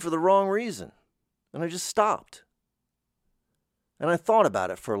this thing for the wrong reason. And I just stopped. And I thought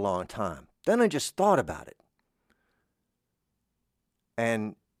about it for a long time. Then I just thought about it.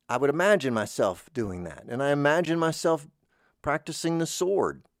 And I would imagine myself doing that. And I imagine myself practicing the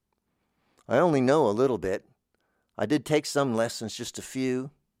sword. I only know a little bit. I did take some lessons, just a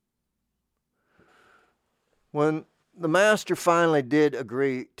few. When the master finally did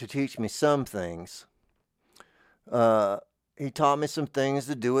agree to teach me some things, he taught me some things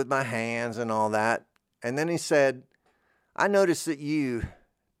to do with my hands and all that. And then he said, I noticed that you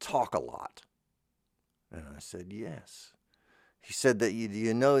talk a lot. And I said, yes. He said that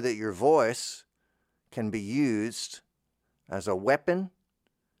you know that your voice can be used as a weapon,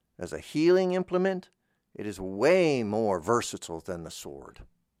 as a healing implement. It is way more versatile than the sword.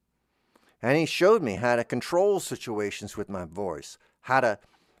 And he showed me how to control situations with my voice, how to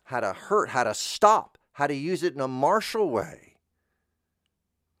how to hurt, how to stop, how to use it in a martial way.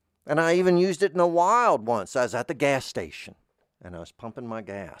 And I even used it in the wild once. I was at the gas station and I was pumping my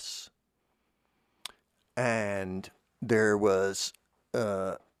gas. And there was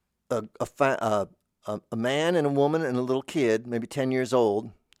a man and a woman and a little kid, maybe 10 years old.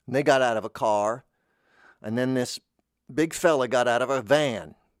 And they got out of a car. And then this big fella got out of a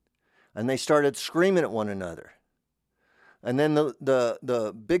van. And they started screaming at one another. And then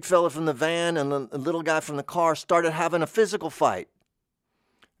the big fella from the van and the little guy from the car started having a physical fight.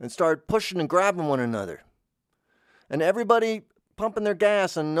 And started pushing and grabbing one another. And everybody pumping their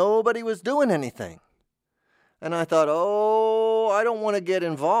gas and nobody was doing anything. And I thought, oh, I don't want to get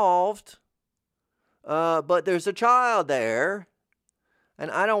involved. But there's a child there.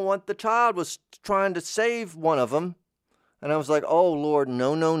 And I don't want, the child was trying to save one of them. And I was like, oh, Lord,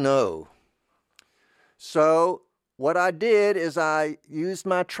 no, no, no. So what I did is I used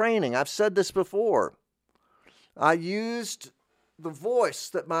my training. I've said this before. I used the voice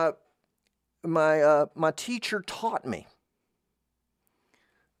that my teacher taught me.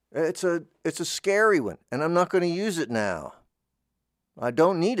 It's a scary one, and I'm not going to use it now. I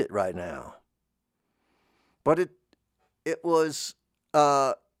don't need it right now. But it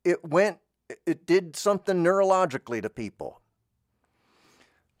did something neurologically to people.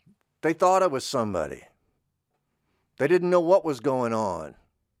 They thought I was somebody. They didn't know what was going on.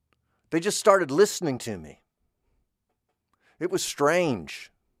 They just started listening to me. It was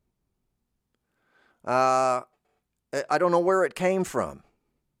strange. I don't know where it came from.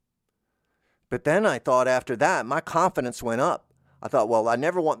 But then I thought after that, my confidence went up. I thought, well, I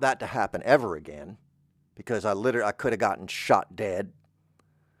never want that to happen ever again, because I could have gotten shot dead.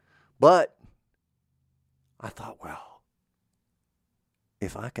 But I thought, well,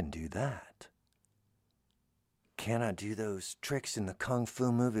 if I can do that, can I do those tricks in the Kung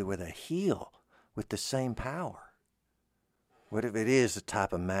Fu movie with a heel with the same power? What if it is a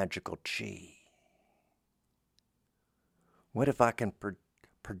type of magical chi? What if I can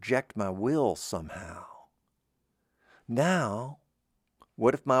project my will somehow? Now,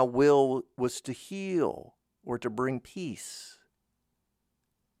 what if my will was to heal or to bring peace?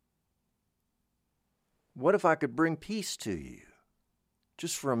 What if I could bring peace to you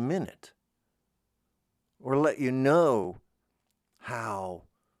just for a minute? Or let you know how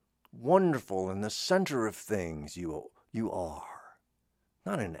wonderful in the center of things you are.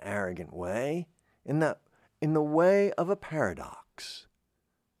 Not in an arrogant way, in the way of a paradox.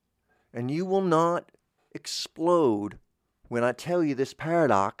 And you will not explode when I tell you this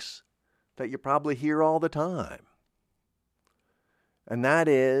paradox that you probably hear all the time. And that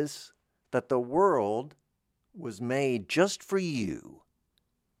is that the world was made just for you,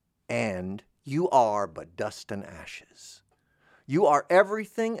 and you are but dust and ashes. You are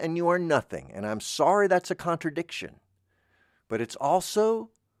everything and you are nothing. And I'm sorry that's a contradiction. But it's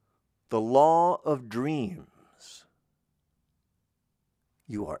also the law of dreams.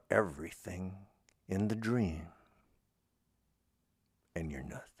 You are everything in the dream. And you're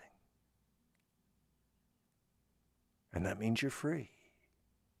nothing. And that means you're free.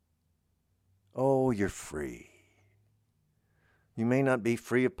 Oh, you're free. You may not be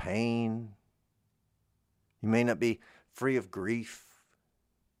free of pain. You may not be free of grief.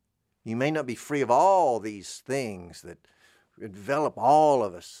 You may not be free of all these things that envelop all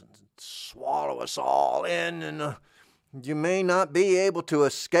of us and swallow us all in. And you may not be able to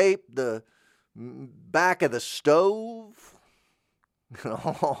escape the back of the stove and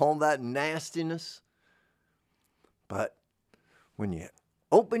all that nastiness. But when you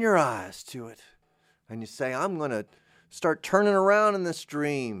open your eyes to it and you say, I'm going to start turning around in this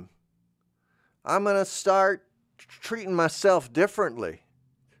dream. I'm going to start treating myself differently.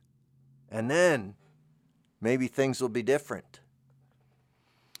 And then maybe things will be different.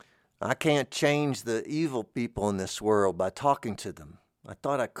 I can't change the evil people in this world by talking to them. I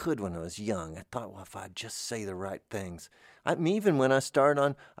thought I could when I was young. I thought, well, if I just say the right things. Even when I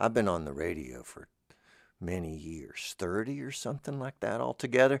started I've been on the radio for many years, 30 or something like that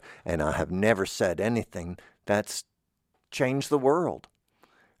altogether, and I have never said anything that's changed the world.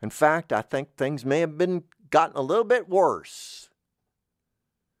 In fact, I think things may have gotten a little bit worse.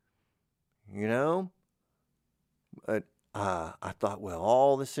 You know? But I thought, well,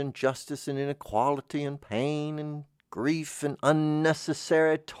 all this injustice and inequality and pain and grief and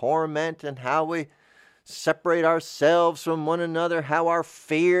unnecessary torment and how we separate ourselves from one another, how our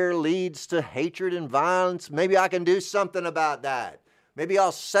fear leads to hatred and violence. Maybe I can do something about that. Maybe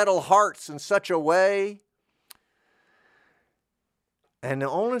I'll settle hearts in such a way. And the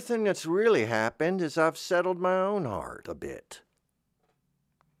only thing that's really happened is I've settled my own heart a bit.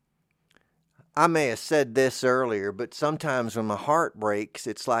 I may have said this earlier, but sometimes when my heart breaks,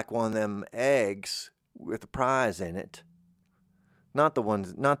 it's like one of them eggs with a prize in it. Not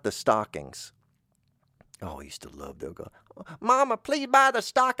the stockings. Oh, I used to love they'll go, Mama, please buy the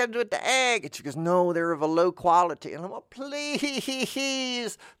stockings with the egg. And she goes, no, they're of a low quality. And I'm like,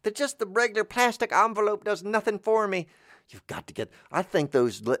 please, just the regular plastic envelope does nothing for me. You've got to get, I think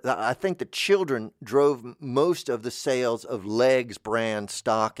the children drove most of the sales of Legs brand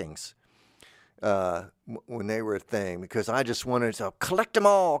stockings when they were a thing, because I just wanted to collect them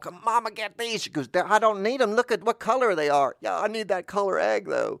all. Come, Mama, get these. She goes, I don't need them. Look at what color they are. Yeah, I need that color egg,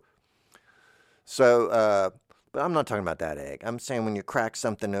 though. So, but I'm not talking about that egg. I'm saying when you crack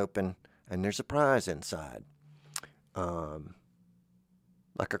something open and there's a prize inside,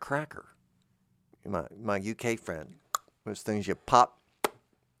 like a cracker. My UK friend, those things you pop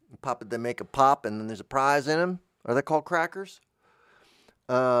it, they make a pop, and then there's a prize in them. Are they called crackers?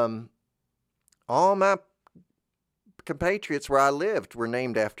 All my compatriots where I lived were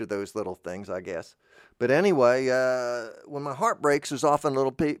named after those little things, I guess. But anyway, when my heart breaks, there's often a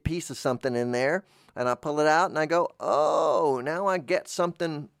little piece of something in there, and I pull it out and I go, oh, now I get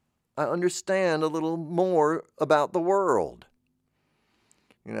something. I understand a little more about the world.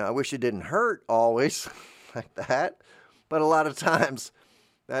 I wish it didn't hurt always like that, but a lot of times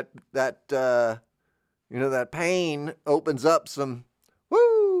that pain opens up some,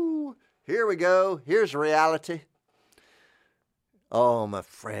 woo, here we go, here's reality. Oh, my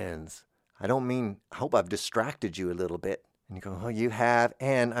friends, I hope I've distracted you a little bit. And you go, oh, you have,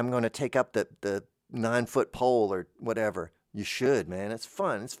 and I'm going to take up the 9-foot pole or whatever. You should, man. It's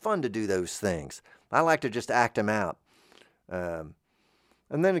fun. It's fun to do those things. I like to just act them out. And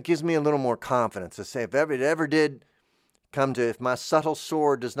then it gives me a little more confidence to say, if it ever did come to, if my subtle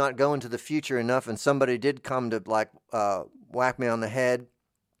sword does not go into the future enough and somebody did come to whack me on the head,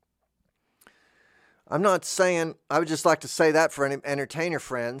 I'm not saying, I would just like to say that for any entertainer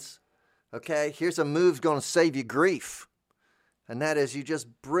friends. Okay, here's a move's going to save you grief. And that is, you just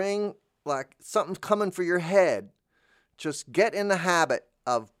bring, like something's coming for your head. Just get in the habit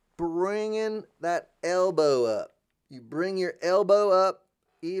of bringing that elbow up. You bring your elbow up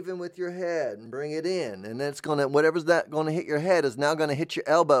even with your head and bring it in. And then it's going to, whatever's that going to hit your head is now going to hit your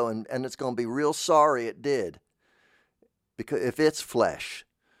elbow, and it's going to be real sorry it did. Because if it's flesh.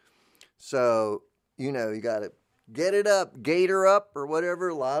 So, you got to get it up, gator up or whatever.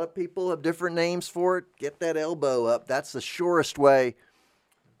 A lot of people have different names for it. Get that elbow up. That's the surest way.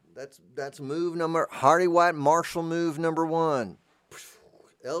 That's move number, Hardy White Marshall move number 1.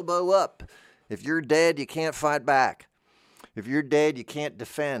 Elbow up. If you're dead, you can't fight back. If you're dead, you can't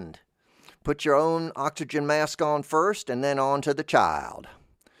defend. Put your own oxygen mask on first and then on to the child.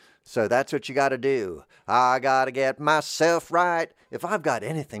 So that's what you got to do. I got to get myself right. If I've got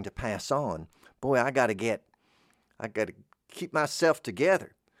anything to pass on, boy, I got to keep myself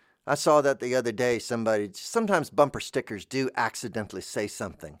together. I saw that the other day. Sometimes bumper stickers do accidentally say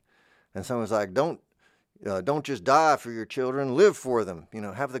something. And someone's like, don't just die for your children, live for them.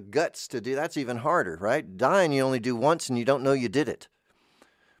 Have the guts to do. That's even harder, right? Dying you only do once and you don't know you did it.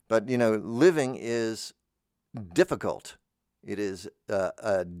 But, living is difficult. It is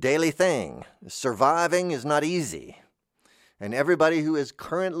a daily thing. Surviving is not easy. And everybody who is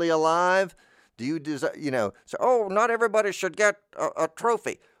currently alive, do you desire, so, not everybody should get a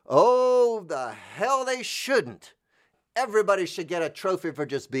trophy. Oh, the hell they shouldn't. Everybody should get a trophy for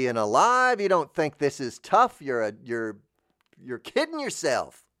just being alive. You don't think this is tough? You're kidding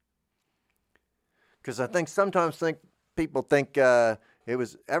yourself. Because I think sometimes people think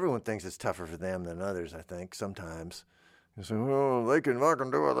everyone thinks it's tougher for them than others. I think sometimes you say, "Oh, I can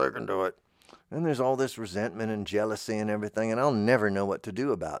do it. They can do it." And there's all this resentment and jealousy and everything, and I'll never know what to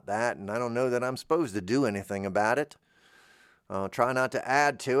do about that. And I don't know that I'm supposed to do anything about it. I'll try not to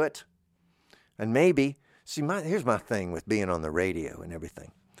add to it. And maybe. See, here's my thing with being on the radio and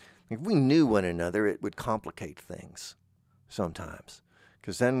everything. If we knew one another, it would complicate things sometimes.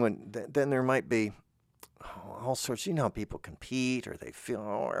 Because then there might be all sorts, how people compete or they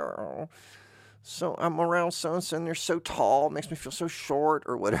feel, so I'm around so-and-so and they're so tall, it makes me feel so short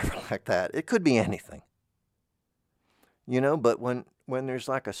or whatever like that. It could be anything. But when there's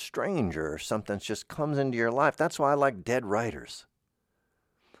like a stranger or something that just comes into your life, that's why I like dead writers.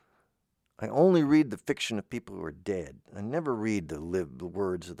 I only read the fiction of people who are dead. I never read the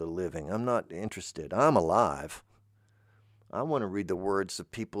words of the living. I'm not interested. I'm alive. I want to read the words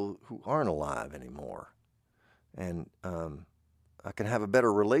of people who aren't alive anymore. And I can have a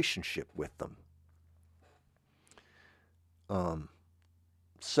better relationship with them.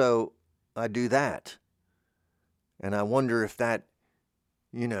 So I do that. And I wonder if that,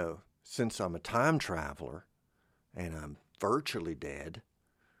 since I'm a time traveler and I'm virtually dead,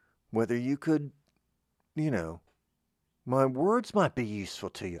 whether you could, my words might be useful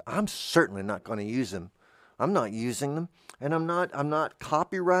to you. I'm certainly not going to use them. I'm not using them, and I'm not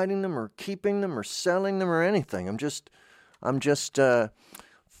copywriting them or keeping them or selling them or anything. I'm just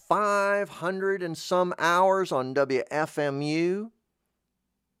 500 and some hours on WFMU.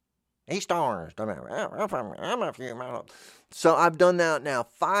 East Orange. So I've done that now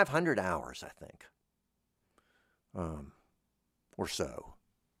 500 hours, I think, or so,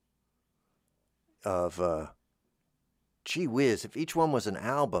 of, gee whiz, if each one was an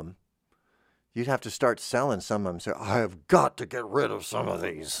album, you'd have to start selling some of them. So I have got to get rid of some of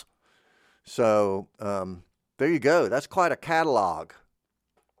these. So there you go. That's quite a catalog.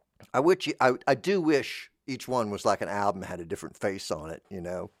 I do wish each one was like an album, had a different face on it,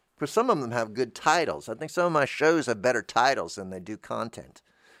 Because some of them have good titles. I think some of my shows have better titles than they do content.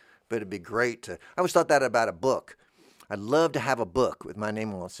 But it'd be great to... I always thought that about a book. I'd love to have a book with my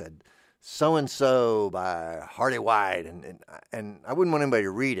name on it said, So-and-so by Hardy White. And I wouldn't want anybody to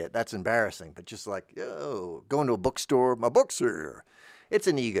read it. That's embarrassing. But just like, going to a bookstore, my book's here. It's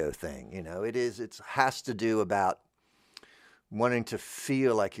an ego thing, It is. It has to do about wanting to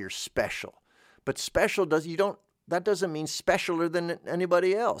feel like you're special. But special that doesn't mean specialer than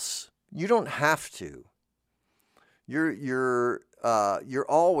anybody else. You don't have to. You're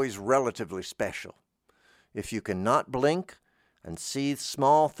always relatively special. If you cannot blink and see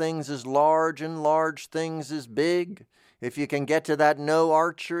small things as large and large things as big, if you can get to that no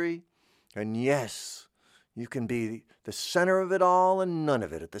archery, and yes, you can be the center of it all and none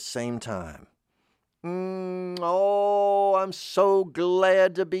of it at the same time. Oh, I'm so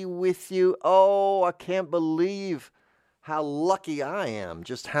glad to be with you. Oh, I can't believe how lucky I am.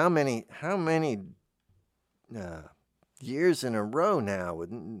 Just how many years in a row now.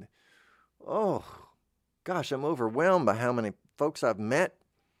 Oh, gosh, I'm overwhelmed by how many folks I've met.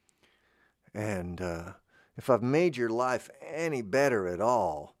 And if I've made your life any better at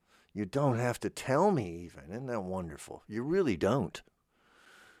all, you don't have to tell me even. Isn't that wonderful? You really don't.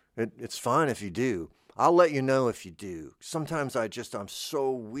 It's fine if you do. I'll let you know if you do. Sometimes I'm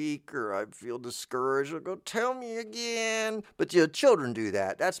so weak or I feel discouraged. I'll go, tell me again. But children do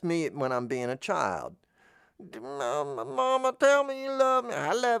that. That's me when I'm being a child. Mama, tell me you love me.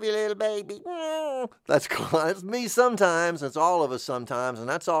 I love you, little baby. That's cool. That's me sometimes. It's all of us sometimes, and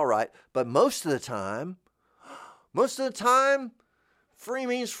that's all right. But most of the time, free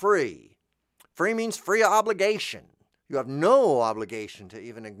means free. Free means free of obligation. You have no obligation to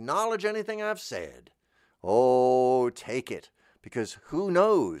even acknowledge anything I've said. Oh, take it, because who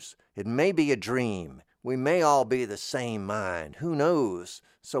knows? It may be a dream. We may all be the same mind. Who knows?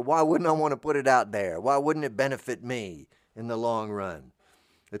 So why wouldn't I want to put it out there? Why wouldn't it benefit me in the long run?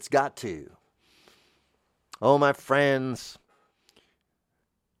 It's got to. Oh, my friends,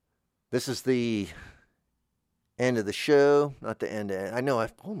 this is the end of the show. Not the end. I know. My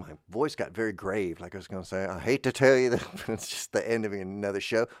voice got very grave. Like I was going to say, I hate to tell you that it's just the end of another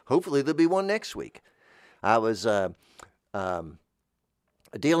show. Hopefully there'll be one next week. I was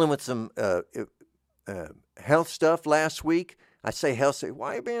dealing with some health stuff last week. I say health. Say,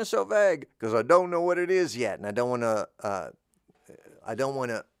 why are you being so vague? Because I don't know what it is yet, and I don't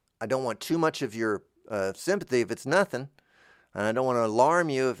want too much of your sympathy if it's nothing, and I don't want to alarm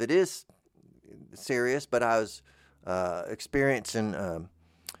you if it is serious. But I was experiencing,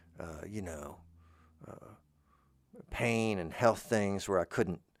 pain and health things where I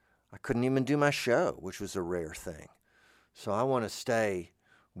couldn't even do my show, which was a rare thing. So I want to stay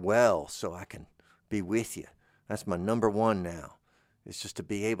well so I can be with you. That's my number one now. It's just to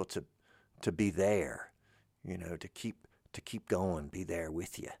be able to be there, to keep going, be there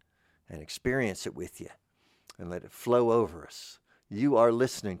with you and experience it with you and let it flow over us. You are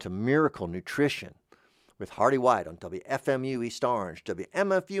listening to Miracle Nutrition with Hardy White on WFMU East Orange,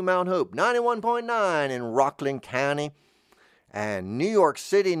 WMFU Mount Hope, 91.9 in Rockland County, and New York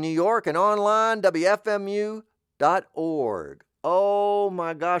City, New York, and online, WFMU.org. Oh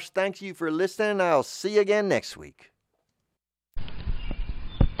my gosh, thank you for listening. I'll see you again next week.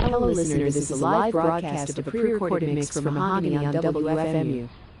 Hello listeners, this is a live broadcast of a pre-recorded mix from Mahogany on WFMU.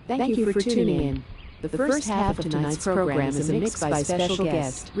 Thank you for tuning in. The first half of tonight's program is a mix by special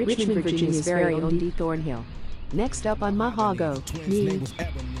guest, Richmond, Virginia's very own Dee Thornhill. Next up on Mahago, me.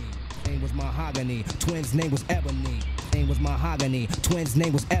 Name was Mahogany, twins' name was Ebony. Name was Mahogany, twins'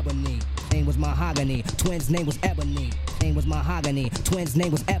 name was Ebony. Name was Mahogany, twins' name was Ebony. Name was Mahogany, twins'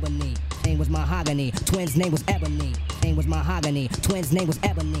 name was Ebony. Name was Mahogany, twins' name was Ebony. Name was Mahogany, twins' name was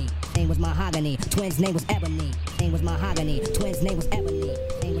Ebony. Name was Mahogany, twins' name was Ebony. Name was Mahogany, twins' name was Ebony.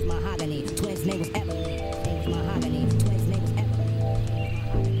 Name was Mahogany. Twins' name was Ebony. Name was Mahogany. Twins' name was Ebony.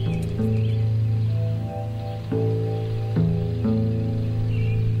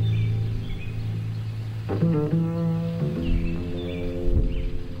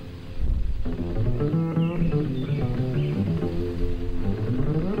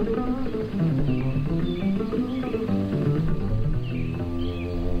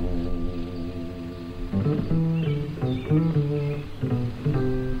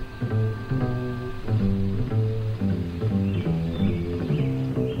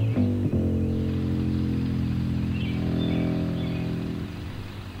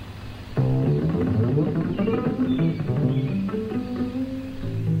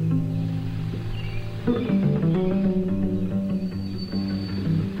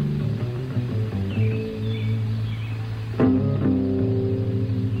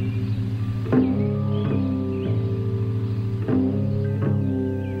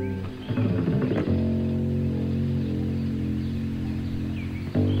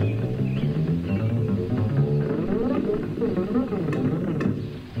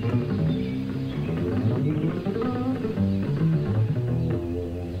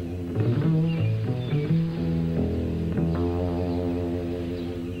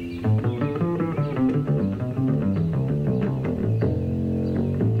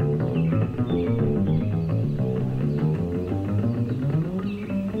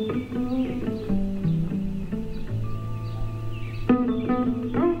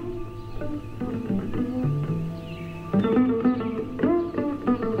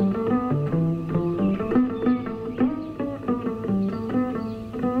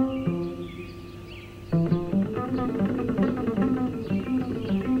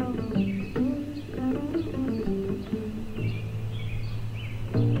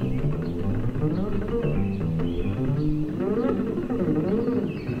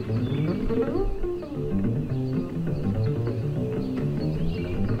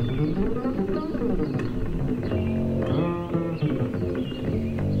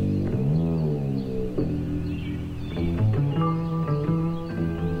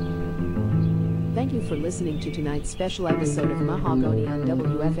 Thank you for listening to tonight's special episode of Mahogany on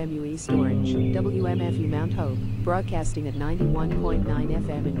WFMU East Orange, WMFU Mount Hope, broadcasting at 91.9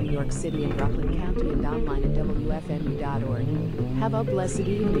 FM in New York City and Rockland County and online at WFMU.org. Have a blessed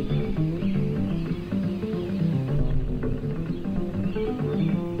evening.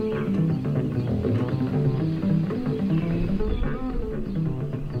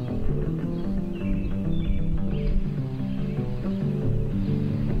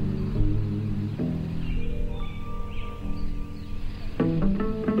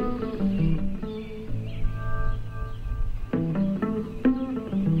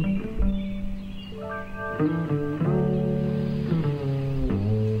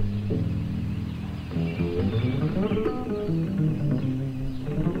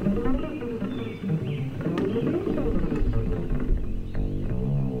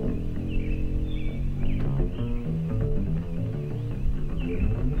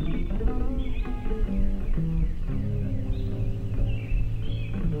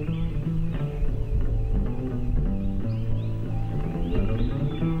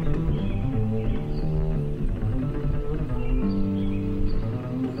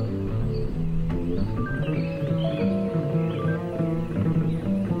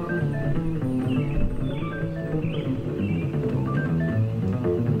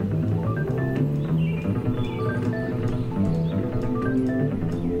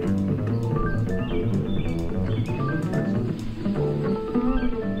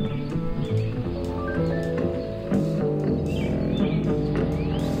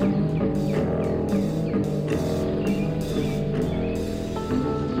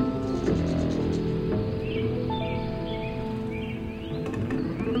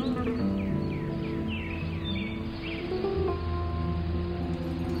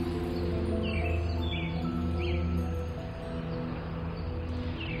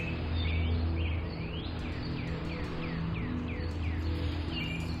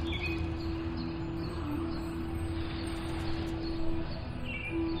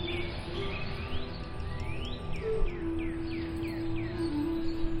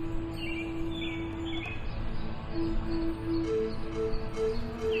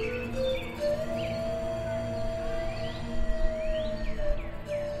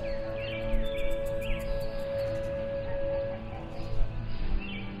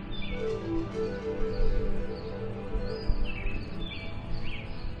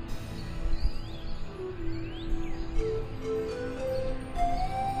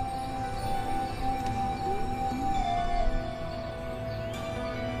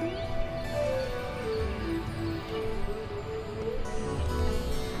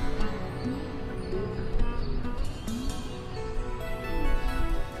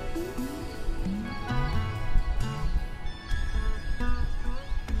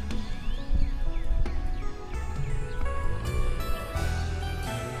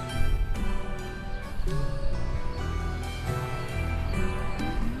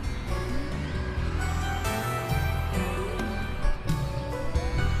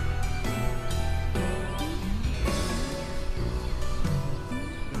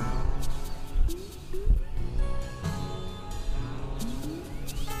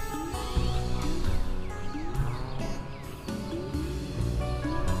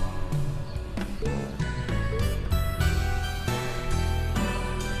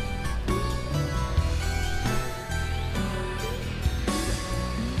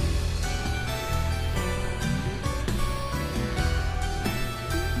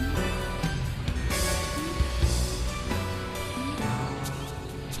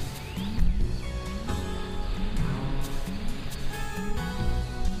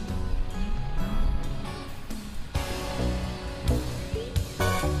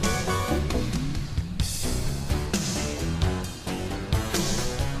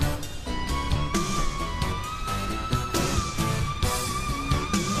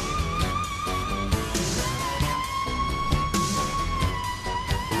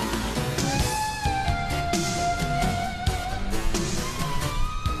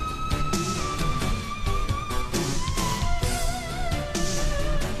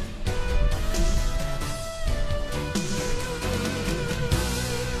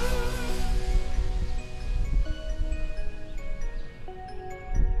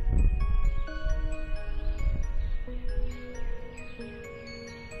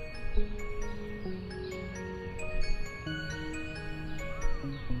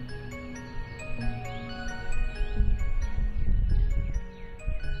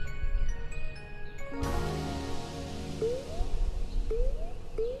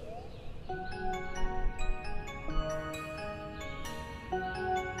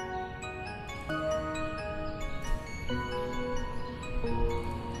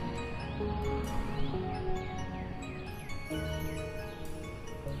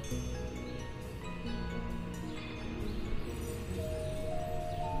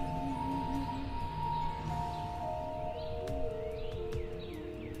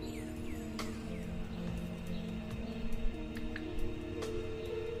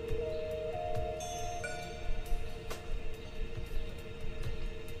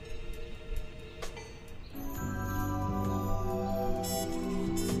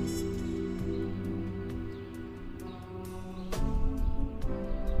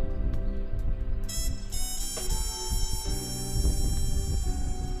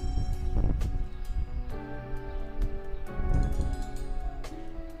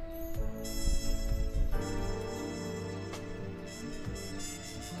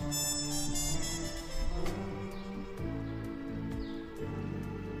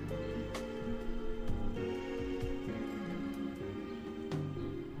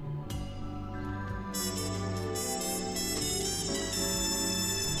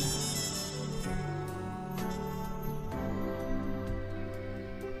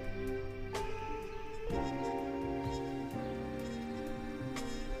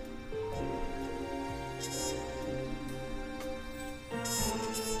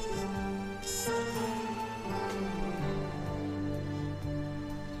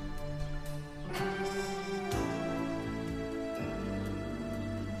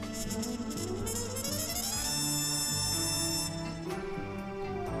 Thank